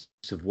advice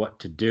of what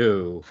to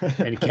do,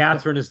 and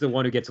Catherine is the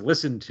one who gets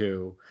listened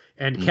to,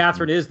 and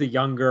Catherine is the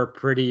younger,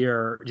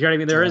 prettier. Do you know what I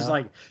mean? There is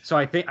like, so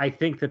I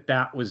think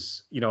that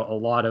was, you know, a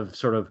lot of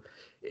sort of,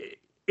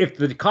 if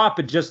the cop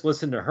had just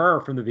listened to her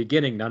from the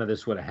beginning, none of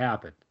this would have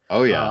happened.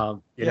 Oh yeah,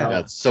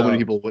 so many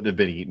people wouldn't have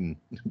been eaten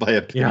by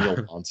a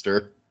pineal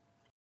monster.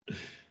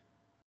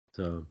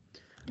 So,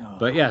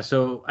 but yeah,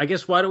 so I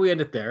guess why don't we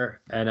end it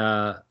there? And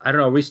I don't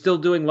know, are we still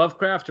doing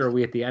Lovecraft, or are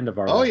we at the end of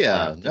our? Oh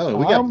Lovecraft? Yeah, no,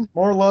 we got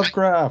more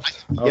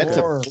Lovecraft. I get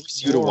to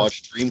force you to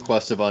watch Dream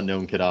Quest of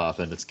Unknown Kadath,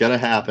 and it's gonna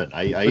happen.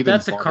 But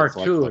that's a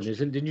cartoon,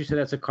 isn't? Didn't you say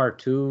that's a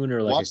cartoon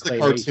or like watch the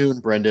cartoon,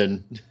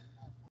 Brendan?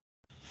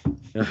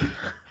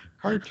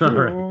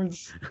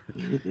 Cartoons.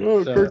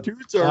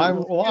 Cartoons are.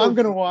 I'm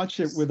going to watch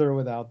it with or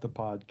without the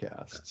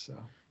podcast.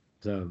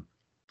 So,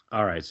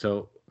 all right.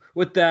 So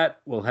with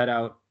that, we'll head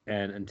out,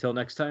 and until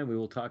next time, we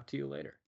will talk to you later.